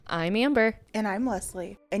I'm Amber. And I'm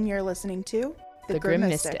Leslie. And you're listening to The Grim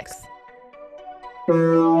Mystics.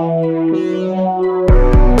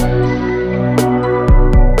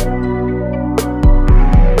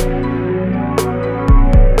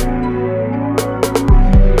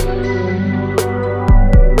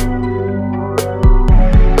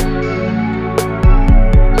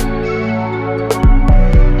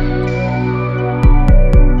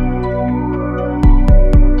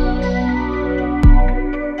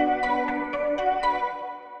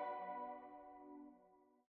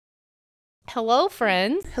 Hello,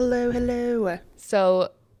 friends. Hello.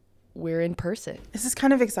 So we're in person. This is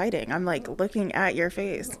kind of exciting. I'm like looking at your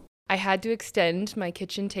face. I had to extend my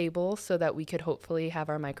kitchen table so that we could hopefully have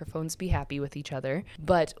our microphones be happy with each other.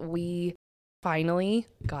 But we finally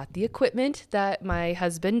got the equipment that my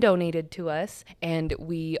husband donated to us. And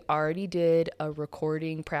we already did a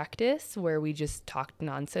recording practice where we just talked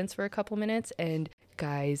nonsense for a couple minutes. And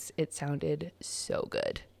guys, it sounded so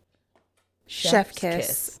good. Chef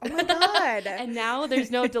kiss. Oh my God. And now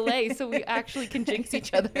there's no delay, so we actually can jinx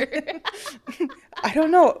each other. I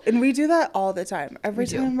don't know. And we do that all the time. Every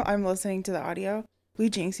time I'm listening to the audio, we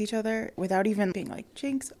jinx each other without even being like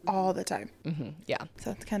jinx all the time. Mm-hmm. Yeah.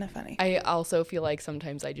 So it's kind of funny. I also feel like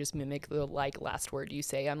sometimes I just mimic the last word you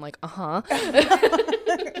say. I'm like,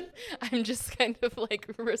 I'm just kind of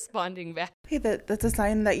like responding back. Hey, that's a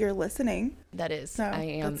sign that you're listening. That is. So I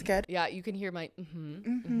am. That's good. Yeah, you can hear my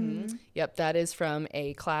Yep, that is from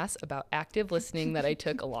a class about active listening that I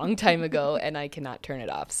took a long time ago, and I cannot turn it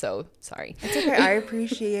off. So sorry. It's okay. I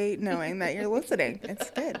appreciate knowing that you're listening. It's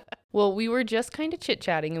good. Well, we were just kind of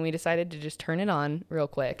chit-chatting, and we decided to just turn it on real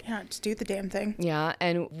quick. Yeah, just do the damn thing. Yeah,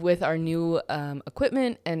 and with our new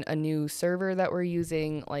equipment and a new server that we're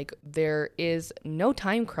using, like, there is no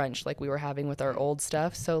time crunch like we were having with our old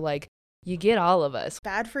stuff. So, like, you get all of us.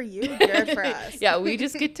 Bad for you, good for us. Yeah, we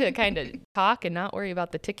just get to kind of talk and not worry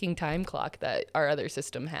about the ticking time clock that our other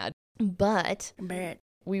system had. But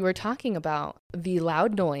we were talking about the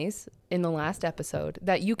loud noise in the last episode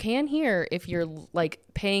that you can hear if you're like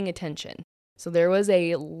paying attention. So there was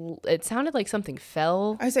it sounded like something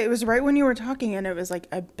fell. I say it was right when you were talking and it was like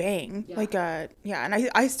a bang. Yeah. And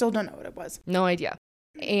I still don't know what it was. No idea.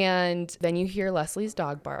 And then you hear Leslie's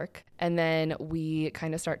dog bark. And then we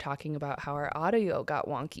kind of start talking about how our audio got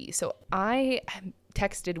wonky. So I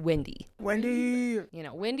texted Wendy. Wendy. You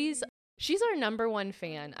know, she's our number one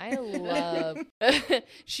fan. I love,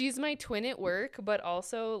 she's my twin at work, but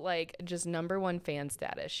also like just number one fan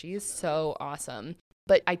status. She is so awesome.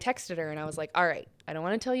 But I texted her and I was like, all right, I don't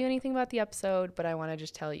want to tell you anything about the episode, but I want to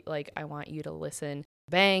just tell you, like, I want you to listen.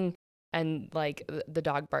 Bang. And like the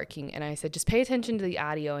dog barking. And I said, just pay attention to the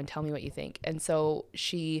audio and tell me what you think. And so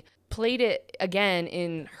she played it again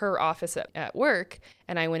in her office at work.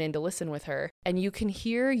 And I went in to listen with her. And you can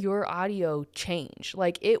hear your audio change.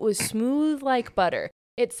 Like it was smooth like butter.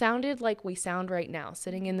 It sounded like we sound right now,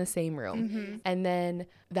 sitting in the same room. Mm-hmm. And then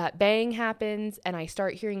that bang happens and I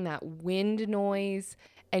start hearing that wind noise.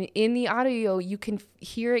 And in the audio, you can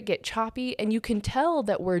hear it get choppy and you can tell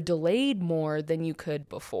that we're delayed more than you could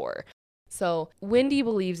before. So Wendy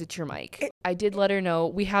believes it's your mic. I did let her know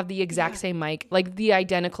we have the exact same mic, like the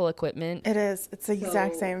identical equipment. It is. It's the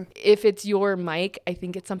exact same. If it's your mic, I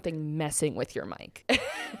think it's something messing with your mic.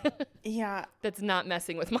 Yeah. That's not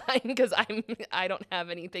messing with mine because I don't have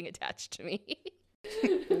anything attached to me.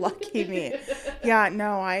 Lucky me. Yeah,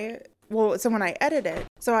 no, so when I edit it,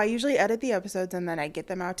 so I usually edit the episodes and then I get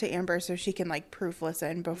them out to Amber so she can like proof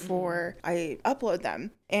listen before I upload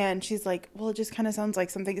them. And she's like, well, it just kind of sounds like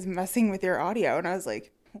something is messing with your audio. And I was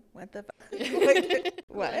like, what the fuck? Like,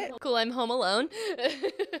 what? Cool, I'm home alone.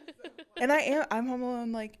 And I'm home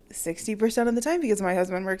alone like 60% of the time because my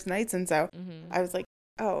husband works nights. And so I was like,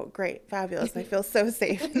 oh, great, fabulous. I feel so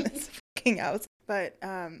safe in this fucking house. But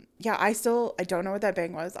yeah, I don't know what that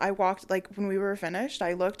bang was. I walked, like when we were finished,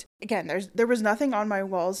 I looked again. There was nothing on my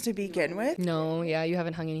walls to begin with. No, yeah, you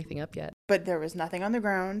haven't hung anything up yet. But there was nothing on the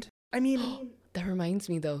ground. I mean, that reminds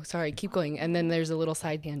me though. Sorry, keep going. And then there's a little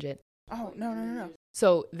side tangent. Oh no.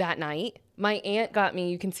 So that night, my aunt got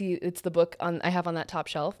me. You can see it's the book I have on that top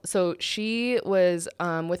shelf. So she was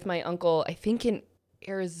with my uncle, I think in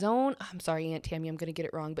Arizona. I'm sorry, Aunt Tammy, I'm going to get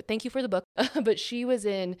it wrong, but thank you for the book. But she was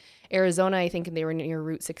in Arizona, I think, and they were near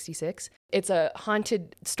Route 66. It's a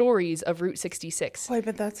haunted stories of Route 66. Oh, I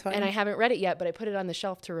bet that's fun. And I haven't read it yet, but I put it on the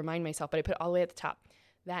shelf to remind myself, but I put it all the way at the top.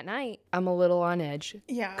 That night, I'm a little on edge.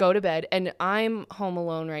 Yeah. Go to bed. And I'm home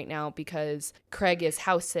alone right now because Craig is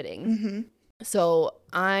house sitting. Mm-hmm. So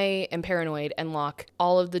I am paranoid and lock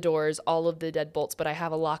all of the doors, all of the deadbolts, but I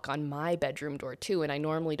have a lock on my bedroom door too. And I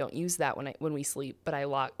normally don't use that when we sleep, but I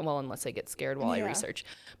lock, well, unless I get scared while I research.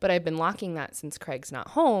 But I've been locking that since Craig's not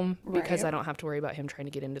home because I don't have to worry about him trying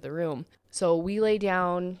to get into the room. So we lay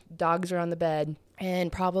down, dogs are on the bed,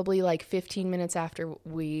 and probably like 15 minutes after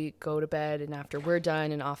we go to bed and after we're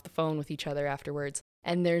done and off the phone with each other afterwards,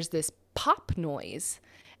 and there's this pop noise.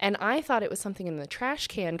 And I thought it was something in the trash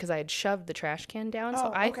can because I had shoved the trash can down.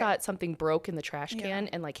 So I thought something broke in the trash can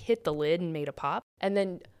and like hit the lid and made a pop. And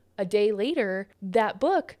then a day later, that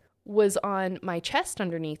book was on my chest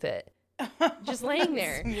underneath it, just laying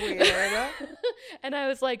there. Weird. And I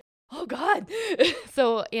was like, oh God.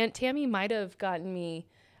 So Aunt Tammy might have gotten me.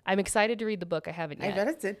 I'm excited to read the book. I haven't yet. I bet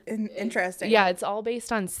it's interesting. Yeah, it's all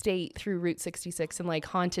based on state through Route 66 and like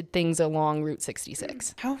haunted things along Route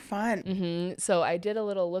 66. How fun. So I did a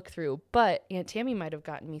little look through, but Aunt Tammy might have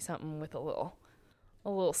gotten me something with a little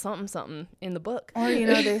something in the book. Or,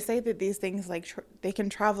 they say that these things like they can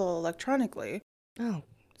travel electronically. Oh,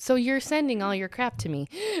 so you're sending all your crap to me.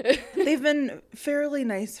 They've been fairly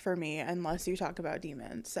nice for me unless you talk about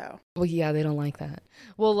demons, so. Well, yeah, they don't like that.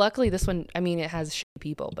 Well, luckily this one, I mean, it has shitty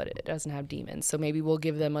people, but it doesn't have demons. So maybe we'll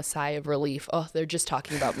give them a sigh of relief. Oh, they're just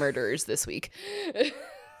talking about murderers this week.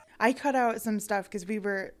 I cut out some stuff because we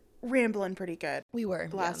were rambling pretty good. We were.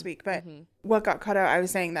 Last week, but what got cut out, I was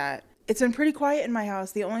saying that it's been pretty quiet in my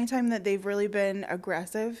house. The only time that they've really been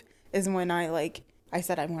aggressive is when I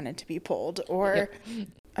said I wanted to be pulled, or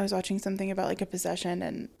I was watching something about like a possession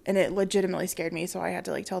and it legitimately scared me, so I had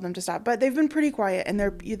to like tell them to stop. But they've been pretty quiet and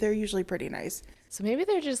they're usually pretty nice. So maybe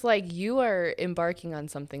they're just like, you are embarking on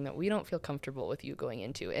something that we don't feel comfortable with you going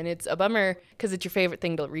into, and it's a bummer because it's your favorite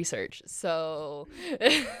thing to research. So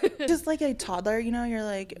just like a toddler, you're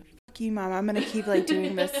like, fuck you, mom, I'm gonna keep like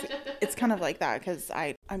doing this. It's kind of like that because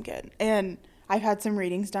I'm good. And I've had some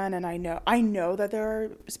readings done, and I know that there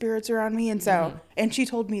are spirits around me, and so and she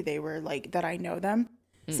told me they were like that I know them.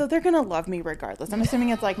 So they're going to love me regardless. I'm assuming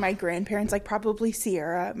it's like my grandparents, like probably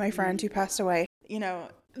Sierra, my friend who passed away.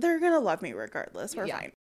 They're going to love me regardless. We're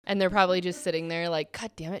fine. And they're probably just sitting there like,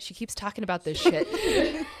 God damn it, she keeps talking about this shit.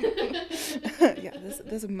 Yeah,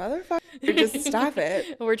 this motherfucker, just stop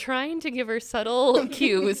it. We're trying to give her subtle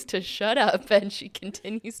cues to shut up, and she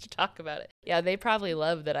continues to talk about it. Yeah, they probably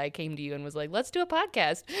love that I came to you and was like, let's do a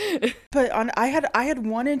podcast. But I had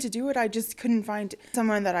wanted to do it. I just couldn't find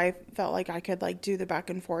someone that I felt like I could like do the back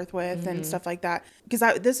and forth with and stuff like that.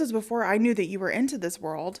 Because this was before I knew that you were into this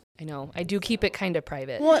world. I know. I do keep it kind of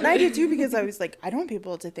private. Well, and I did too, because I was like, I don't want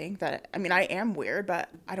people to think that, I mean, I am weird, but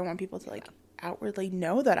I don't want people to like outwardly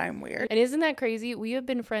know that I'm weird. And isn't that crazy? We have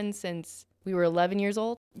been friends since we were 11 years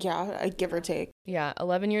old. Yeah, I give or take. Yeah,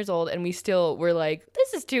 11 years old, and we still were like,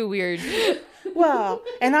 this is too weird. Well,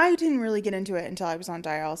 and I didn't really get into it until I was on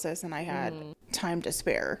dialysis and I had time to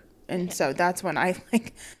spare. And so that's when I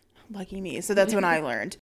lucky me. So that's when I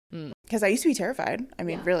learned. Because I used to be terrified. I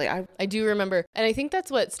mean, really, I do remember. And I think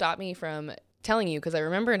that's what stopped me from telling you, because I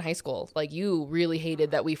remember in high school, like, you really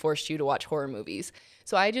hated that we forced you to watch horror movies.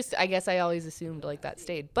 So I guess I always assumed like that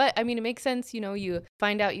stayed. But I mean, it makes sense, you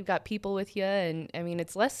find out you've got people with you, and I mean,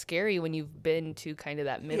 it's less scary when you've been to kind of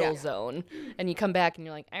that middle zone and you come back and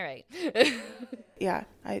you're like, all right. Yeah,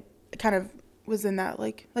 I kind of was in that,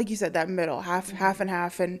 like you said, that middle, half and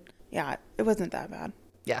half, and yeah, it wasn't that bad.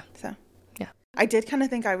 Yeah. So. Yeah. I did kind of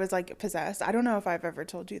think I was like possessed. I don't know if I've ever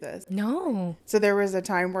told you this. No. So there was a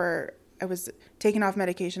time where I was taking off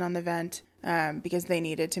medication on the vent because they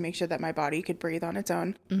needed to make sure that my body could breathe on its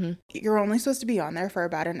own. You're only supposed to be on there for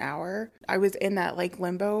about an hour. I was in that like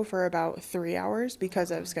limbo for about 3 hours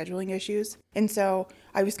because of scheduling issues. And so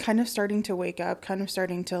I was kind of starting to wake up, kind of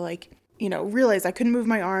starting to like, realize I couldn't move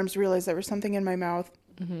my arms, realize there was something in my mouth.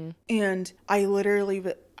 And I literally,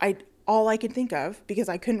 all I could think of, because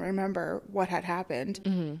I couldn't remember what had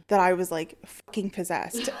happened, that I was like fucking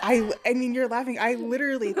possessed. I mean, you're laughing. I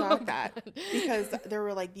literally thought that because there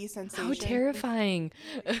were like these sensations. How terrifying.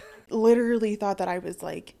 Literally thought that I was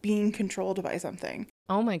like being controlled by something.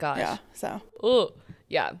 Oh my gosh. Yeah. So. Oh,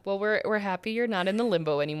 yeah. Well, we're happy you're not in the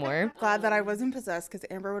limbo anymore. Glad that I wasn't possessed, because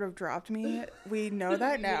Amber would have dropped me. We know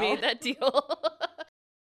that now. We made that deal.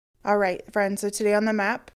 All right, friends. So today on the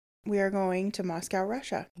map, we are going to Moscow,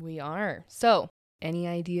 Russia. We are. So, any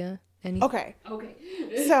idea? Okay.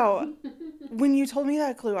 So, when you told me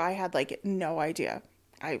that clue, I had like no idea.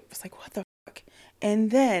 I was like, what the fuck?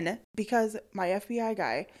 And then, because my FBI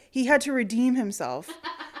guy, he had to redeem himself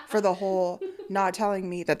for the whole not telling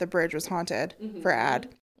me that the bridge was haunted for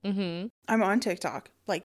ad. I'm on TikTok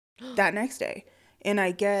like that next day, and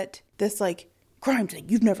I get this like crimes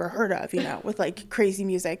that you've never heard of, with like crazy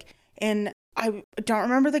music. And I don't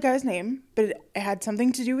remember the guy's name, but it had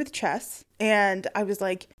something to do with chess. And I was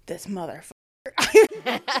like, this motherfucker.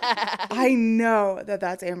 I know that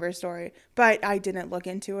that's Amber's story, but I didn't look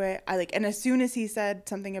into it. And as soon as he said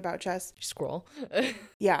something about chess, Scroll.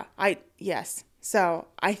 yeah, yes. So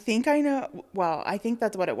I think I know. Well, I think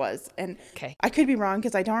that's what it was. And okay. I could be wrong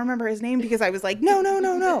because I don't remember his name because I was like,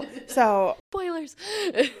 no. So spoilers.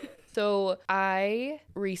 So I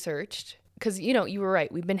researched, because, you know, you were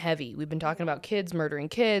right. We've been heavy. We've been talking about kids murdering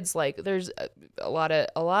kids. Like, there's a lot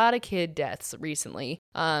of kid deaths recently.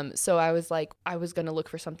 So I was like, I was going to look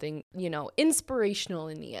for something, you know, inspirational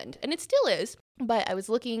in the end. And it still is. But I was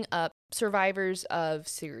looking up survivors of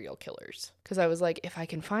serial killers, because I was like, if I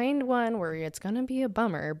can find one where it's going to be a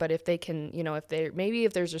bummer, but if they can, you know, if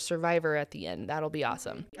there's a survivor at the end, that'll be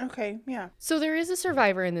awesome. Okay, yeah. So there is a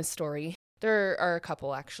survivor in this story. There are a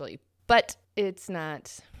couple, actually, but it's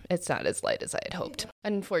not as light as I had hoped,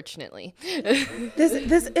 unfortunately.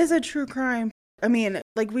 This is a true crime. I mean,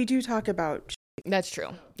 like, we do talk about. That's true.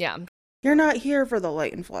 Yeah. You're not here for the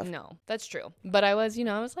light and fluff. No, that's true. But I was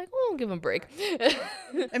like, well, I'll give him a break.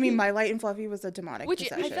 I mean, my light and fluffy was a demonic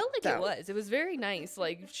possession. I felt like it was. It was very nice.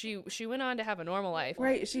 Like, she went on to have a normal life.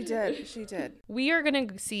 Right, she did. We are going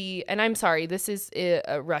to see, and I'm sorry, this is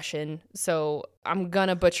a Russian, so I'm going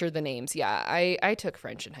to butcher the names. Yeah, I took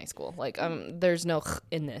French in high school. Like, there's no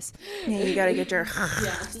in this. Yeah, you got to get your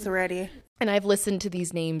ready. And I've listened to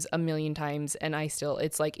these names a million times, and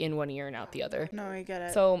it's like in one ear and out the other. No, I get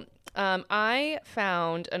it. So I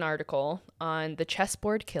found an article on the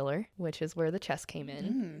chessboard killer, which is where the chess came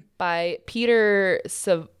in, by Peter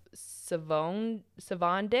Savondix,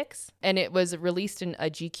 and it was released in a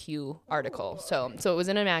GQ article. So it was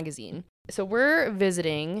in a magazine. So we're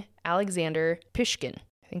visiting Alexander Pushkin.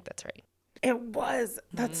 I think that's right. It was.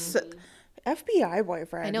 That's FBI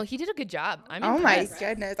boyfriend. I know, he did a good job. I'm impressed. My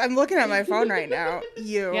goodness. I'm looking at my phone right now.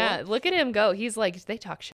 Yeah, look at him go. He's like, they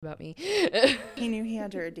talk shit about me. He knew he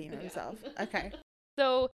had to redeem himself. Okay.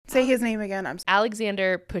 So say his name again. I'm sorry.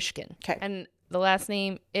 Alexander Pushkin. Okay. And the last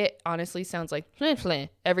name, it honestly sounds like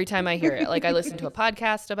every time I hear it. Like, I listen to a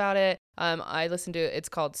podcast about it. It's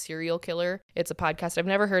called Serial Killer. It's a podcast. I've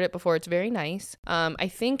never heard it before. It's very nice. I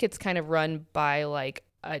think it's kind of run by like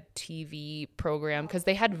a TV program, because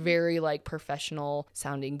they had very like professional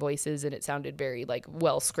sounding voices, and it sounded very like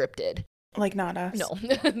well scripted. Like not us. No,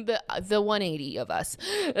 the 180 of us.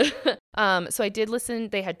 So I did listen.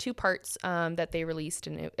 They had 2 parts that they released,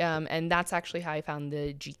 and that's actually how I found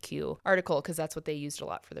the GQ article, because that's what they used a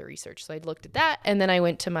lot for their research. So I looked at that, and then I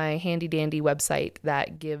went to my handy dandy website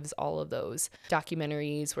that gives all of those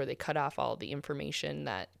documentaries where they cut off all the information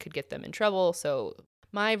that could get them in trouble. So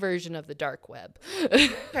my version of the dark web,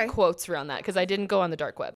 quotes around that, because I didn't go on the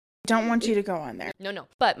dark web. Don't want you to go on there. No.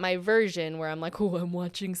 But my version where I'm like, oh, I'm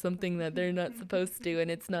watching something that they're not supposed to,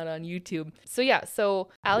 and it's not on YouTube. So yeah, so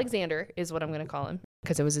Alexander is what I'm going to call him,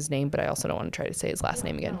 because it was his name, but I also don't want to try to say his last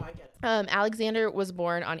name again. No, I get it. Alexander was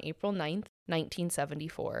born on April 9th,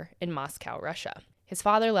 1974 in Moscow, Russia. His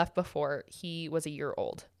father left before he was a year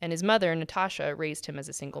old, and his mother, Natasha, raised him as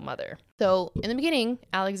a single mother. So in the beginning,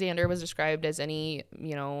 Alexander was described as any,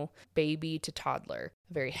 baby to toddler,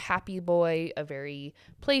 a very happy boy, a very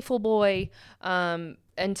playful boy,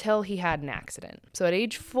 until he had an accident. So at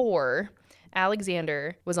age 4,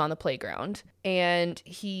 Alexander was on the playground, and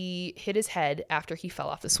he hit his head after he fell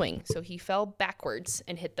off the swing. So he fell backwards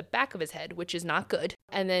and hit the back of his head, which is not good.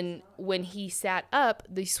 And then when he sat up,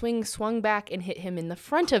 the swing swung back and hit him in the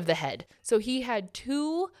front of the head. So he had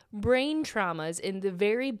 2 brain traumas in the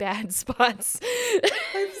very bad spots.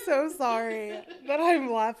 I'm so sorry that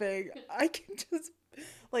I'm laughing. I can just...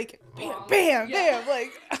 like, bam,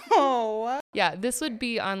 like, oh. Yeah, this would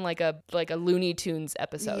be on like a Looney Tunes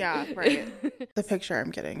episode. Yeah, right. The picture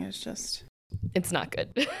I'm getting is just... it's not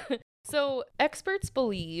good. So experts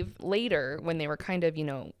believe later, when they were kind of,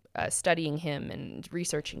 studying him and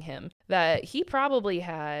researching him, that he probably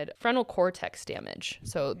had frontal cortex damage.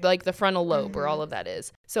 So like the frontal lobe, where all of that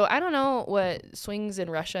is. So I don't know what swings in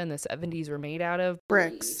Russia in the 70s were made out of.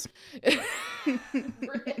 Bricks.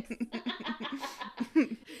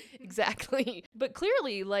 Exactly. But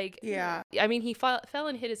clearly, yeah. I mean, he fell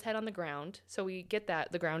and hit his head on the ground. So we get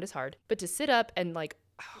that. The ground is hard. But to sit up and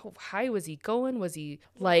how high was he going? Was he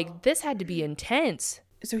this had to be intense.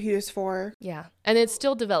 So he was 4. Yeah. And it's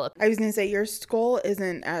still developed. I was going to say, your skull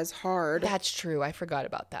isn't as hard. That's true. I forgot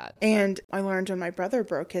about that. And I learned when my brother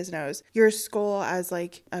broke his nose, your skull as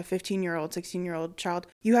like a 15-year-old, 16-year-old child,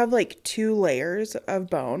 you have like 2 layers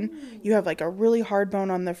of bone. You have like a really hard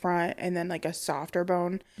bone on the front and then like a softer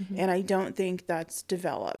bone. And I don't think that's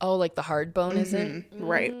developed. Oh, like the hard bone isn't?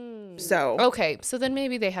 Right. So okay, so then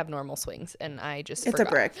maybe they have normal swings, and I just it's forgot.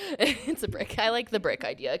 a brick. It's a brick. I like the brick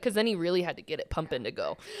idea because then he really had to get it pumping to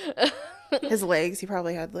go. His legs, he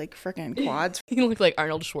probably had like freaking quads. He looked like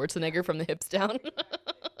Arnold Schwarzenegger from the hips down.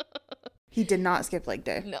 He did not skip leg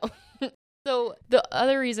day. No. So the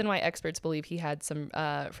other reason why experts believe he had some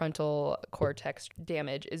frontal cortex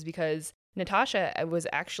damage is because Natasha was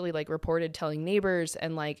actually like reported telling neighbors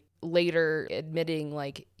and like later admitting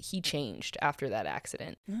like he changed after that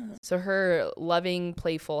accident. So her loving,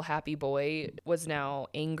 playful, happy boy was now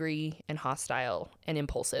angry and hostile and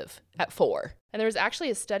impulsive at 4. And there was actually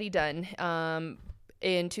a study done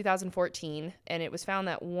in 2014, and it was found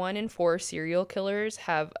that 1 in 4 serial killers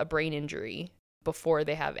have a brain injury before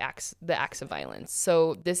they have the acts of violence.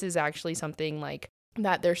 So this is actually something like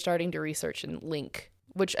that they're starting to research and link,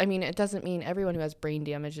 which, I mean, it doesn't mean everyone who has brain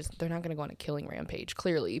damage they're not going to go on a killing rampage,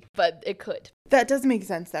 clearly, but it could. That does make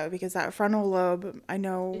sense, though, because that frontal lobe, I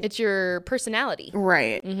know. It's your personality.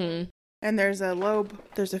 Right. Mm-hmm. And there's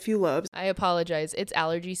a few lobes. I apologize. It's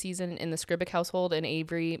allergy season in the Scribic household, and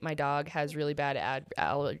Avery, my dog, has really bad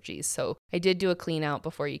allergies. So I did do a clean out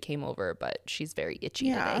before you came over, but she's very itchy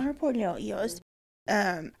today. Her poor little ears.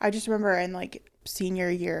 I just remember in like senior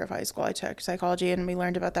year of high school, I took psychology, and we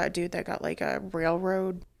learned about that dude that got like a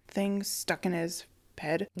railroad thing stuck in his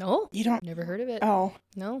head. No, you don't. Never heard of it. Oh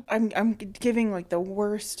no, I'm giving like the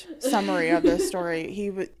worst summary of this story. He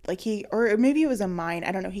would or maybe it was a mine.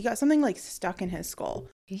 I don't know. He got something like stuck in his skull.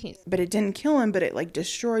 Jeez. But it didn't kill him. But it like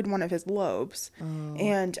destroyed one of his lobes. Oh.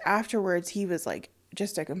 And afterwards, he was like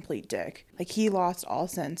just a complete dick. Like he lost all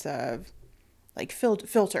sense of like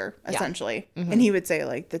filter essentially. Yeah. Mm-hmm. And he would say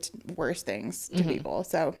like the worst things to people.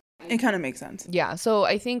 So it kind of makes sense. Yeah. So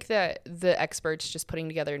I think that the experts just putting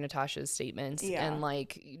together Natasha's statements and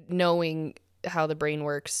like knowing how the brain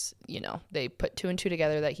works, they put 2 and 2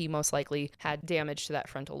 together that he most likely had damage to that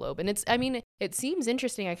frontal lobe. And it seems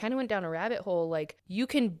interesting. I kind of went down a rabbit hole. Like you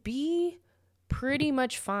can be pretty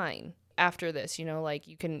much fine after this, like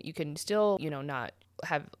you can still, not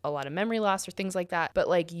have a lot of memory loss or things like that, but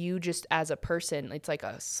like you just as a person, it's like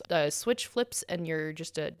a switch flips and you're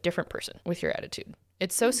just a different person with your attitude.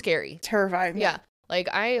 It's so scary. Terrifying. Yeah. Like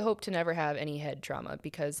I hope to never have any head trauma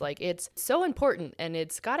because like it's so important and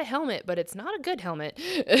it's got a helmet, but it's not a good helmet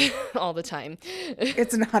all the time.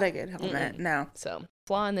 It's not a good helmet. No. So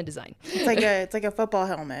flaw in the design. It's like a football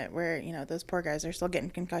helmet where, those poor guys are still getting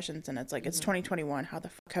concussions and it's like, it's 2021. How the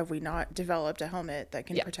fuck have we not developed a helmet that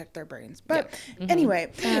can protect their brains? But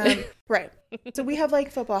anyway, right. So we have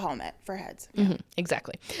like football helmet for heads. Mm-hmm.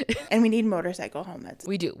 Exactly. And we need motorcycle helmets.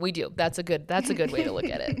 We do. That's a good way to look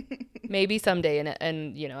at it. Maybe someday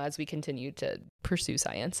and as we continue to pursue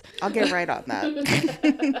science. I'll get right on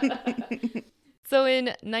that. So in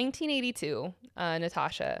 1982,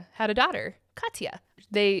 Natasha had a daughter, Katya.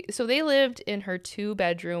 They lived in her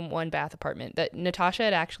 2-bedroom, 1-bath apartment that Natasha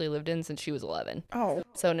had actually lived in since she was 11. Oh.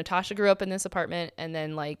 So Natasha grew up in this apartment and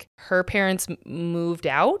then like her parents moved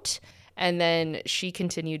out and then she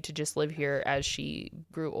continued to just live here as she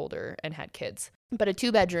grew older and had kids. But a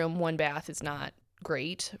 2-bedroom, 1-bath is not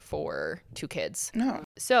great for 2 kids. No.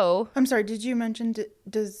 So I'm sorry, did you mention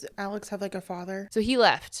does Alex have like a father? So he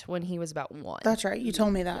left when he was about 1. That's right, you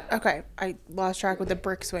told me that. Okay, I lost track with the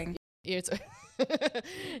brick swing. It's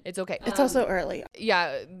okay. It's also early.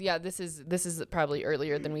 Yeah, this is probably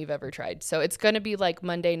earlier than we've ever tried. So it's going to be like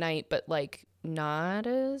Monday night, but like not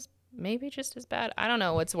as maybe just as bad. I don't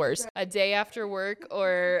know what's worse. A day after work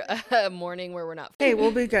or a morning where we're not. Hey,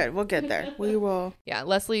 we'll be good. We'll get there. We will. Yeah,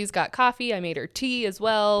 Leslie's got coffee. I made her tea as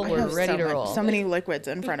well. We're ready to roll. So many liquids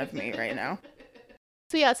in front of me right now.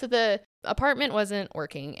 So the apartment wasn't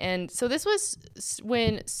working. And so this was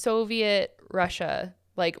when Soviet Russia,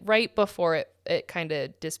 like right before it kind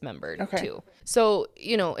of dismembered too. So,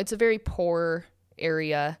 it's a very poor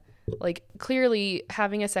area. Like clearly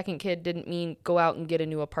having a second kid didn't mean go out and get a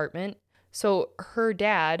new apartment. So her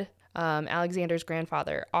dad, Alexander's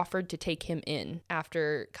grandfather, offered to take him in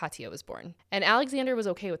after Katya was born. And Alexander was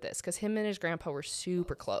okay with this because him and his grandpa were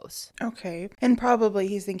super close. Okay. And probably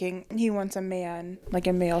he's thinking he wants a man, like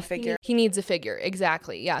a male figure. He needs a figure.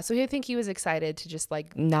 Exactly. Yeah. So I think he was excited to just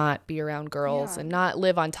like not be around girls and not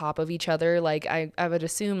live on top of each other. Like I would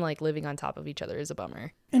assume like living on top of each other is a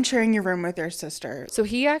bummer. And sharing your room with your sister. So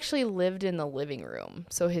he actually lived in the living room.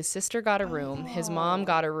 So his sister got a room, his mom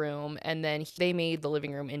got a room, and then they made the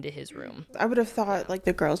living room into his room. I would have thought like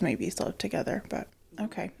the girls maybe slept together, but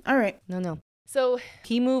okay. All right. No. So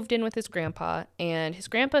he moved in with his grandpa, and his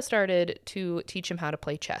grandpa started to teach him how to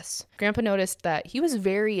play chess. Grandpa noticed that he was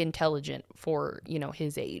very intelligent for,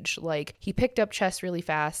 his age. Like he picked up chess really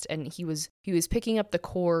fast, and he was picking up the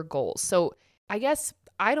core goals. So I guess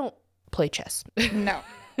I don't play chess. No.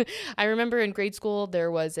 I remember in grade school, there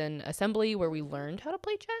was an assembly where we learned how to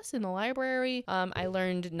play chess in the library. I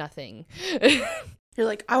learned nothing. You're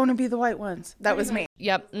like, I want to be the white ones. That was me.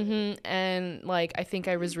 Yep. And like, I think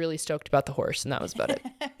I was really stoked about the horse, and that was about it.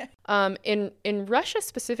 In Russia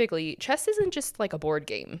specifically, chess isn't just like a board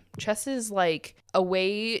game. Chess is like a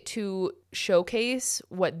way to showcase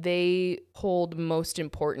what they hold most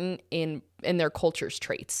important in their culture's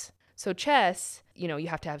traits. So chess, you know, you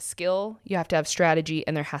have to have skill, you have to have strategy,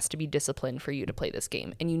 and there has to be discipline for you to play this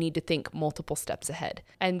game. And you need to think multiple steps ahead.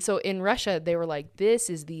 And so in Russia, they were like, this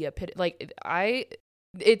is the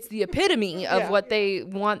it's the epitome of what they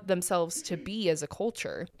want themselves to be as a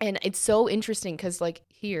culture. And it's so interesting because like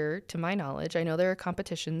here, to my knowledge, I know there are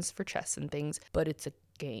competitions for chess and things, but it's a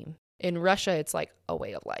game. In Russia, it's like a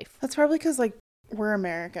way of life. That's probably because like we're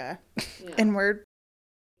America and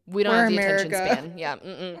we don't have the America. Attention span. Yeah.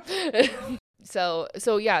 So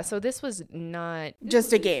this was not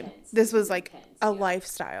just a game. This was like a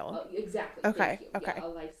lifestyle. Oh, exactly. Okay. Okay. Yeah, a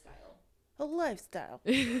lifestyle. A lifestyle.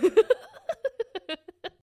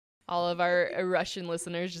 All of our Russian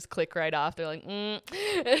listeners just click right off. They're like,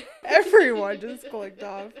 Everyone just clicked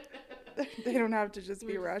off. They don't have to just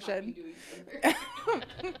be Russian.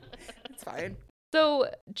 It's fine. So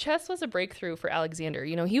chess was a breakthrough for Alexander.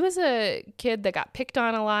 You know, he was a kid that got picked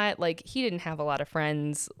on a lot. Like, he didn't have a lot of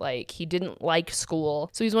friends. Like, he didn't like school.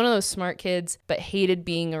 So he's one of those smart kids, but hated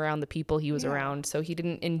being around the people he was around. So he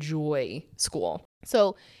didn't enjoy school.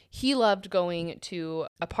 So he loved going to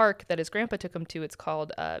a park that his grandpa took him to. It's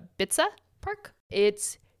called Bitsa Park.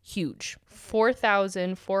 It's huge,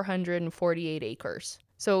 4,448 acres.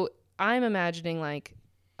 So I'm imagining like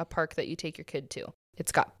a park that you take your kid to.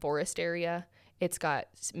 It's got forest area. It's got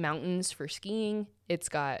mountains for skiing. It's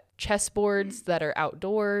got chessboards that are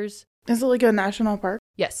outdoors. Is it like a national park?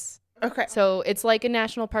 Yes. Okay. So it's like a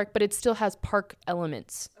national park, but it still has park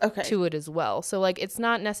elements to it as well. So like it's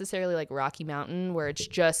not necessarily like Rocky Mountain where it's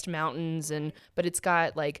just mountains but it's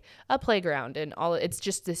got like a playground and all. It's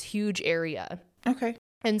just this huge area. Okay.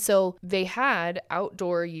 And so they had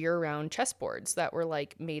outdoor year-round chessboards that were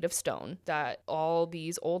like made of stone that all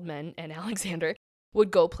these old men and Alexander would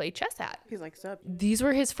go play chess at. He's like, sup? These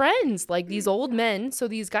were his friends, like these old men. So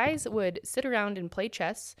these guys would sit around and play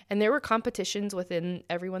chess, and there were competitions within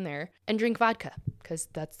everyone there, and drink vodka, because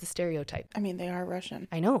that's the stereotype. I mean, they are Russian.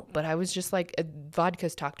 I know, but I was just like,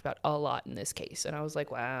 vodka's talked about a lot in this case, and I was like,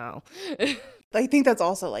 wow. I think that's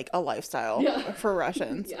also like a lifestyle for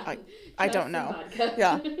Russians. I don't know.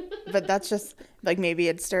 Yeah, but that's just like, maybe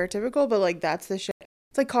it's stereotypical, but like that's the shit.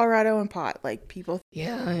 It's like Colorado and pot, like people.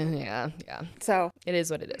 Yeah. So it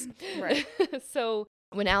is what it is. Right. So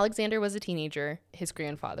when Alexander was a teenager, his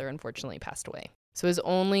grandfather unfortunately passed away. So his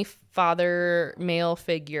only father male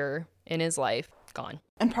figure in his life, gone.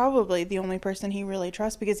 And probably the only person he really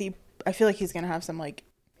trusts, because I feel like he's going to have some like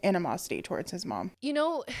animosity towards his mom. You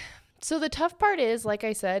know, so the tough part is, like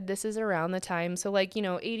I said, this is around the time. So like, you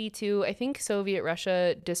know, 82, I think Soviet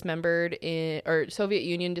Russia Soviet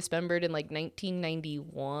Union dismembered in like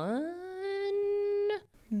 1991.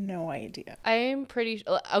 No idea. I'm pretty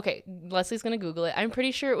okay, Leslie's gonna Google it. I'm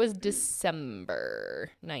pretty sure it was December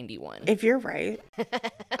 91. If you're right,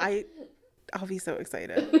 I'll be so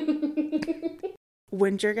excited.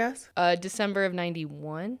 When's your guess? December of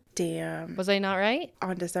 91. Damn. Was I not right?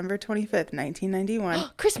 On December 25th, 1991.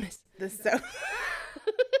 Christmas.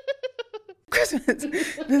 Christmas.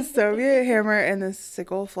 The Soviet hammer and the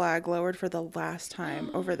sickle flag lowered for the last time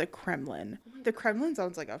over the Kremlin. The Kremlin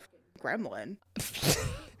sounds like a gremlin.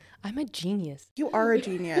 I'm a genius. You are a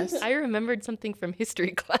genius. I remembered something from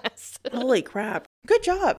history class. Holy crap. Good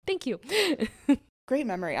job. Thank you. Great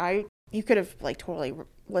memory. You could have like totally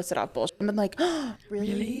listed off bullshit and been like, oh,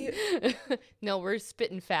 really? No, we're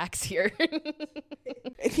spitting facts here.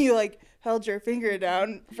 And you like held your finger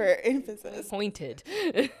down for emphasis. Pointed.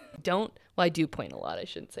 I do point a lot. I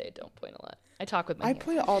shouldn't say I don't point a lot. I talk with my hands. I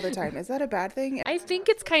point all the time. Is that a bad thing? I think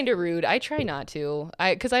it's kind of rude. I try not to.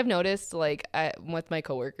 Because I've noticed like with my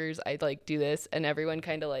coworkers, I like do this and everyone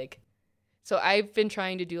kind of like, so I've been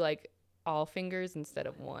trying to do like all fingers instead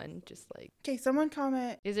of one, just like. Okay, someone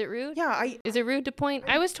comment. Is it rude? Yeah, Is it rude to point?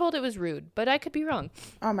 I was told it was rude, but I could be wrong.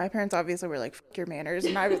 Oh, my parents obviously were like, fuck your manners,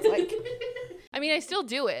 and I was like. I mean, I still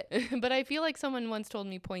do it, but I feel like someone once told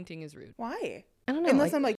me pointing is rude. Why? I don't know.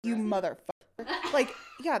 Unless I'm like, you motherfucker. Like,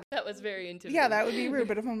 yeah. That was very intimidating. Yeah, that would be rude,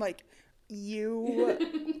 but if I'm like, you,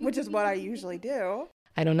 which is what I usually do.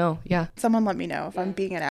 I don't know, yeah. Someone let me know if I'm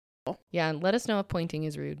being an asshole. Yeah, and let us know if pointing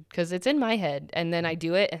is rude, because it's in my head, and then I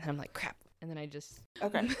do it, and I'm like, crap. And then I just...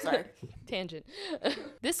 Okay, sorry. Tangent.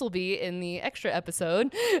 This will be in the extra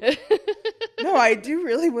episode. No, I do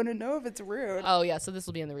really want to know if it's rude. Oh, yeah. So this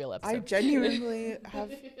will be in the real episode. I genuinely have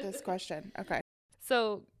this question. Okay.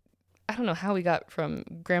 So I don't know how we got from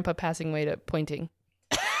grandpa passing away to pointing.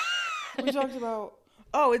 We talked about,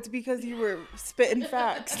 it's because you were spitting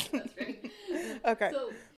facts. That's right. Okay.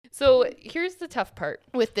 So here's the tough part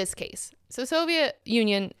with this case. So Soviet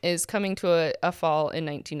Union is coming to a fall in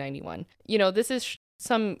 1991. You know, this is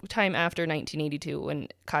some time after 1982 when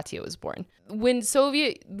Katya was born. When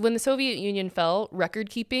the Soviet Union fell, record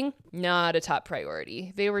keeping, not a top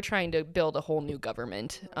priority. They were trying to build a whole new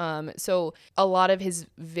government. So a lot of his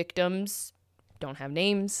victims don't have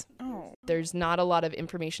names. Oh. There's not a lot of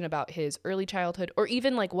information about his early childhood or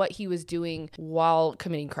even like what he was doing while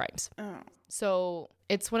committing crimes. Oh. So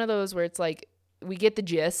it's one of those where it's like we get the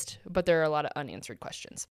gist, but there are a lot of unanswered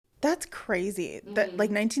questions. That's crazy. That like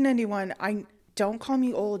 1991, don't call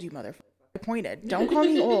me old, you motherfucker. I pointed. Don't call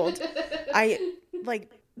me old.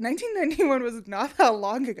 1991 was not that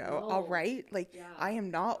long ago. All right. Like, yeah. I am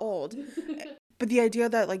not old. But the idea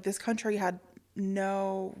that like this country had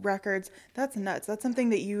no records, that's nuts. That's something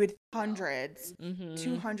that you would hundreds,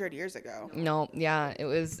 200 years ago. No. Yeah. It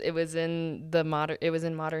was in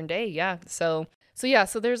modern day. Yeah. So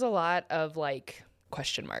there's a lot of like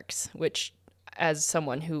question marks, which as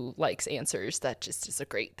someone who likes answers, that just is a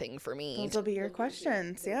great thing for me. Those will be your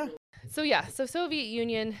questions. Yeah. So Soviet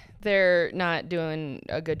Union, they're not doing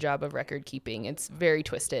a good job of record keeping. It's very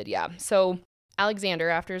twisted. Yeah. So Alexander,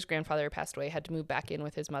 after his grandfather passed away, had to move back in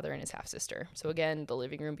with his mother and his half-sister. So again, the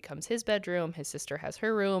living room becomes his bedroom, his sister has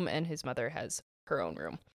her room, and his mother has her own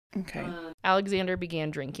room. Okay. Alexander began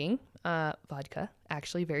drinking vodka,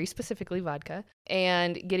 actually very specifically vodka,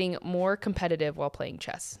 and getting more competitive while playing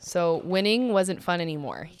chess. So winning wasn't fun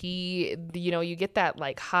anymore. You get that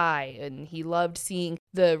like high, and he loved seeing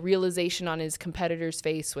the realization on his competitor's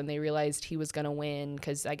face when they realized he was going to win,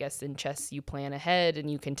 because I guess in chess you plan ahead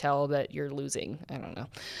and you can tell that you're losing. I don't know.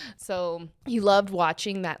 So he loved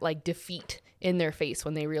watching that like defeat in their face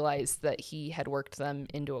when they realized that he had worked them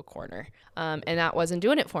into a corner. And that wasn't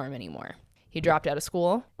doing it for him anymore. He dropped out of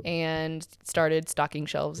school and started stocking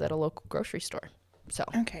shelves at a local grocery store. So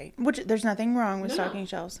okay, which there's nothing wrong with stocking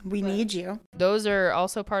shelves. We need you. Those are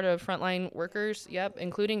also part of frontline workers. Yep,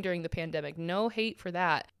 including during the pandemic. No hate for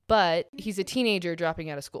that. But he's a teenager dropping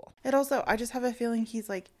out of school. It also, I just have a feeling he's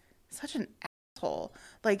like such an asshole.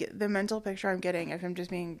 Like the mental picture I'm getting of him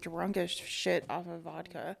just being drunk as shit off of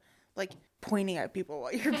vodka, like pointing at people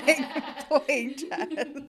while you're playing chess.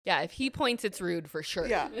 Yeah, if he points, it's rude for sure.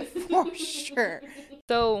 Yeah, for sure.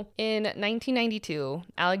 So in 1992,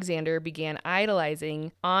 Alexander began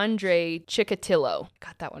idolizing Andrei Chikatilo.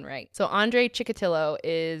 Got that one right. So Andrei Chikatilo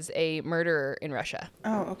is a murderer in Russia.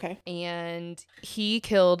 Oh, okay. And he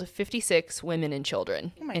killed 56 women and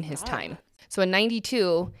children in his time. So in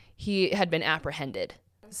 92, he had been apprehended.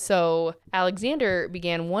 So Alexander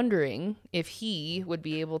began wondering if he would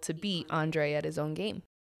be able to beat Andrei at his own game.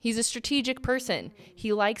 He's a strategic person.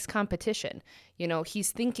 He likes competition. You know,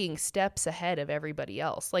 he's thinking steps ahead of everybody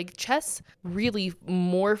else. Like chess really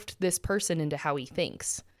morphed this person into how he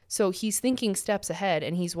thinks. So he's thinking steps ahead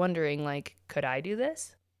and he's wondering like, could I do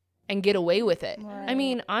this and get away with it? Right. I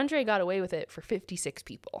mean, Andrei got away with it for 56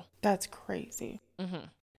 people. That's crazy. Mm-hmm.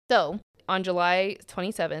 So on July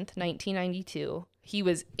 27th, 1992, he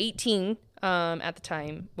was 18 at the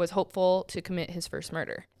time, was hopeful to commit his first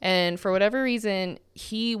murder. And for whatever reason,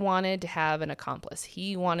 he wanted to have an accomplice.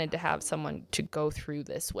 He wanted to have someone to go through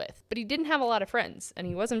this with. But he didn't have a lot of friends, and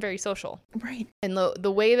he wasn't very social. Right. And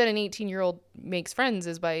the way that an 18-year-old makes friends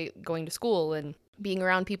is by going to school and being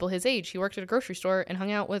around people his age. He worked at a grocery store and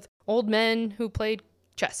hung out with old men who played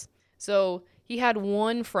chess. So he had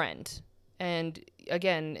one friend. And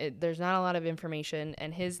again, there's not a lot of information,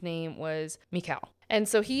 and his name was Mikhail. And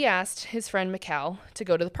so he asked his friend Mikhail to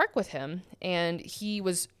go to the park with him, and he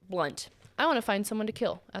was blunt. I want to find someone to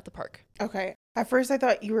kill at the park. Okay. At first, I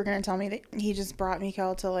thought you were going to tell me that he just brought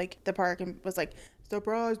Mikhail to, like, the park and was like,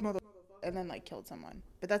 surprise, motherfucker, and then, like, killed someone.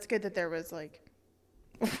 But that's good that there was, like,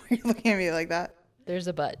 why are you looking at me like that? There's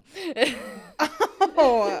a but.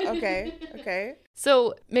 Oh, okay.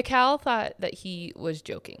 So Mikhail thought that he was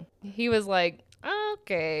joking. He was like,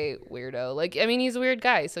 okay, weirdo. Like, I mean, he's a weird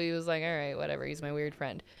guy. So he was like, all right, whatever. He's my weird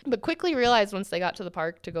friend. But quickly realized once they got to the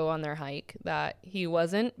park to go on their hike that he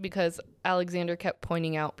wasn't, because Alexander kept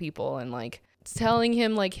pointing out people and like telling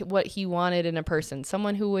him like what he wanted in a person.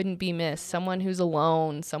 Someone who wouldn't be missed, someone who's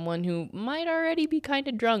alone, someone who might already be kind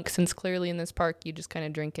of drunk, since clearly in this park you just kind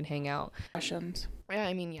of drink and hang out. Russians. Yeah,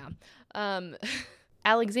 I mean, yeah.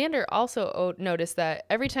 Alexander also noticed that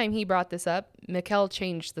every time he brought this up, Mikhail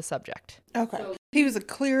changed the subject. Okay. He was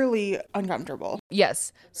clearly uncomfortable.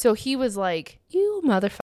 Yes. So he was like, you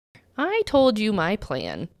motherfucker, I told you my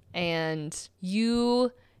plan and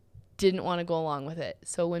you didn't want to go along with it.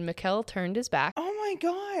 So when Mikkel turned his back, Oh my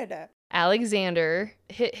God. Alexander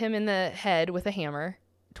hit him in the head with a hammer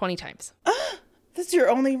 20 times. That's your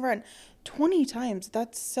only friend. 20 times.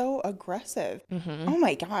 That's so aggressive. Mm-hmm. Oh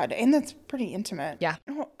my God. And that's pretty intimate. Yeah.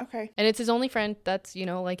 Oh, okay. And it's his only friend that's,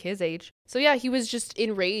 like his age. So yeah, he was just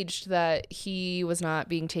enraged that he was not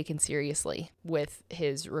being taken seriously with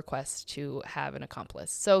his request to have an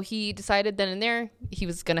accomplice. So he decided then and there he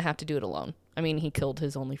was going to have to do it alone. I mean, he killed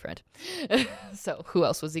his only friend. So who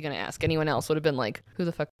else was he going to ask? Anyone else would have been like, who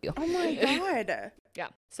the fuck are you? Oh my God. Yeah.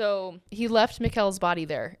 So he left Mikkel's body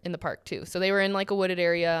there in the park too. So they were in like a wooded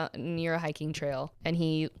area near a hiking trail and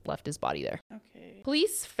he left his body there. Okay.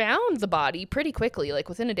 Police found the body pretty quickly, like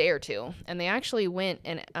within a day or two. And they actually went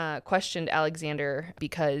and questioned Alexander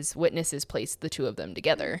because witnesses placed the two of them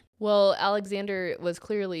together. Well, Alexander was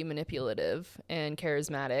clearly manipulative and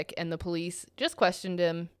charismatic and the police just questioned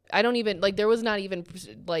him. There was not even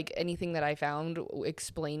like anything that I found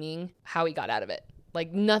explaining how he got out of it.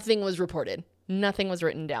 Like nothing was reported. Nothing was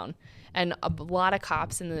written down. And a lot of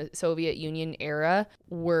cops in the Soviet Union era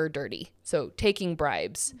were dirty. So taking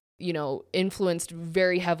bribes, influenced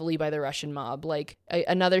very heavily by the Russian mob. Like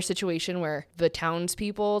another situation where the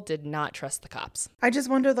townspeople did not trust the cops. I just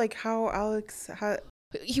wondered how Alex,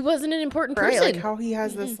 He wasn't an important person. right, how he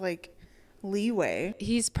has this leeway.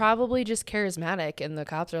 He's probably just charismatic and the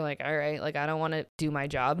cops are like, all right, I don't want to do my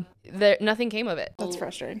job. Nothing came of it. That's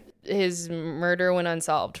frustrating. His murder went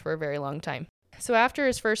unsolved for a very long time. So after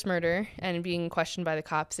his first murder and being questioned by the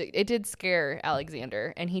cops, it did scare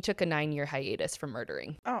Alexander, and he took a 9-year hiatus from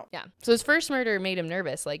murdering. Oh. Yeah. So his first murder made him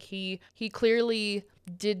nervous. He clearly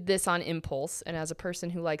did this on impulse, and as a person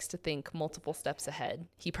who likes to think multiple steps ahead,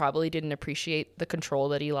 he probably didn't appreciate the control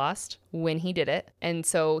that he lost when he did it. And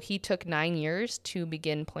so he took 9 years to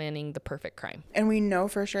begin planning the perfect crime. And we know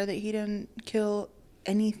for sure that he didn't kill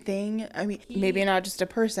anything. I mean, maybe not just a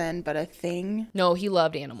person, but a thing. No, he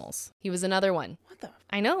loved animals. He was another one. What the?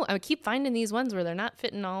 I know. I keep finding these ones where they're not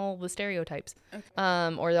fitting all the stereotypes,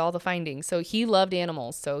 or all the findings. So he loved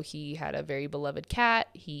animals. So he had a very beloved cat.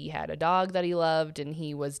 He had a dog that he loved, and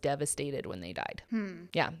he was devastated when they died.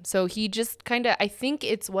 Yeah. So he just I think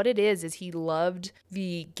it's what it is he loved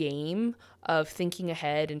the game of thinking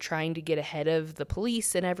ahead and trying to get ahead of the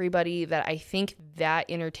police and everybody, that I think that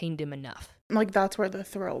entertained him enough. That's where the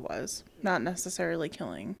thrill was, not necessarily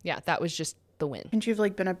killing. Yeah, that was just the win. Couldn't you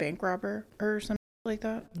have been a bank robber or something like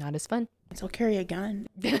that? Not as fun. Still carry a gun.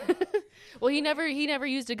 Well, he never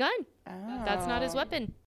used a gun. Oh. That's not his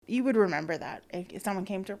weapon. You would remember that if someone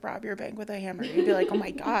came to rob your bank with a hammer. You'd be like, "Oh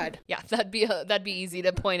my God." Yeah, that'd be easy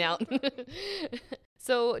to point out.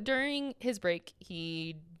 So during his break,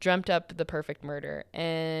 he dreamt up the perfect murder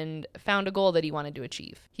and found a goal that he wanted to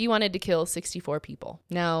achieve. He wanted to kill 64 people.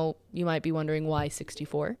 Now, you might be wondering why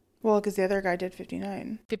 64? Well, because the other guy did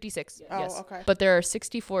 59. 56, Oh, yes. okay. But there are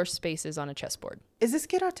 64 spaces on a chessboard. Is this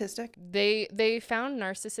kid autistic? They found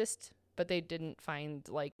narcissist, but they didn't find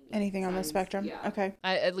anything on the spectrum. Yeah. Okay.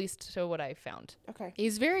 At least to what I found. Okay.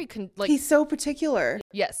 He's very he's so particular.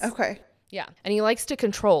 Yes. Okay. Yeah. And he likes to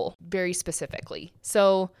control very specifically.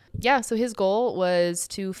 So his goal was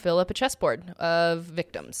to fill up a chessboard of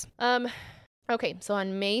victims. Okay. So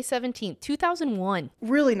on May 17th, 2001.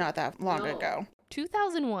 Really not that long ago.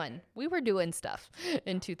 2001. We were doing stuff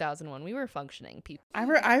in 2001. We were functioning people.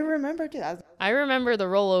 I remember 2000. I remember the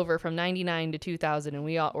rollover from 99 to 2000, and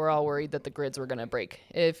were all worried that the grids were going to break.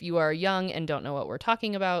 If you are young and don't know what we're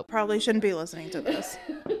talking about, probably shouldn't be listening to this.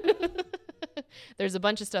 There's a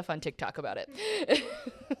bunch of stuff on TikTok about it.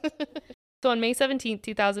 So on May 17th,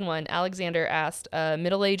 2001, Alexander asked a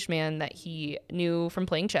middle-aged man that he knew from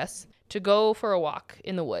playing chess to go for a walk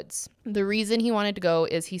in the woods. The reason he wanted to go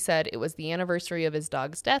is he said it was the anniversary of his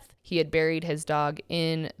dog's death. He had buried his dog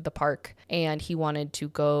in the park, and he wanted to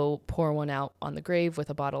go pour one out on the grave with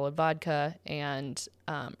a bottle of vodka and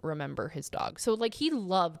remember his dog. So he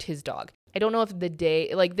loved his dog. I don't know if the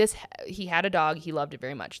day he had a dog. He loved it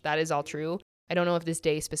very much. That is all true. I don't know if this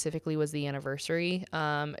day specifically was the anniversary,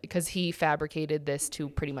 because he fabricated this to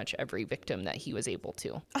pretty much every victim that he was able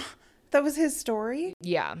to. That was his story?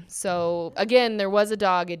 Yeah. So again, there was a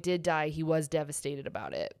dog. It did die. He was devastated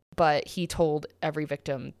about it. But he told every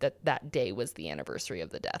victim that day was the anniversary of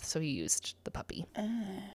the death. So he used the puppy.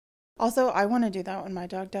 Also, I want to do that when my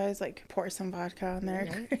dog dies, like pour some vodka on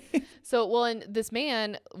there. Right. So, well, and this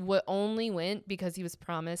man only went because he was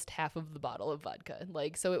promised half of the bottle of vodka.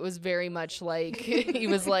 Like, so it was very much like, he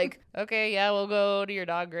was like, okay, yeah, we'll go to your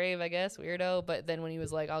dog grave, I guess, weirdo. But then when he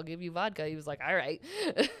was like, I'll give you vodka, he was like, all right.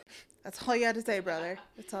 That's all you had to say, brother.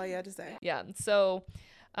 That's all you had to say. Yeah. So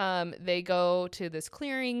they go to this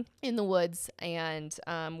clearing in the woods, and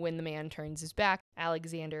when the man turns his back,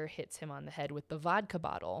 Alexander hits him on the head with the vodka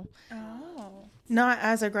bottle. Oh. Not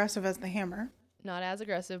as aggressive as the hammer. Not as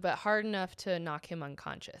aggressive, but hard enough to knock him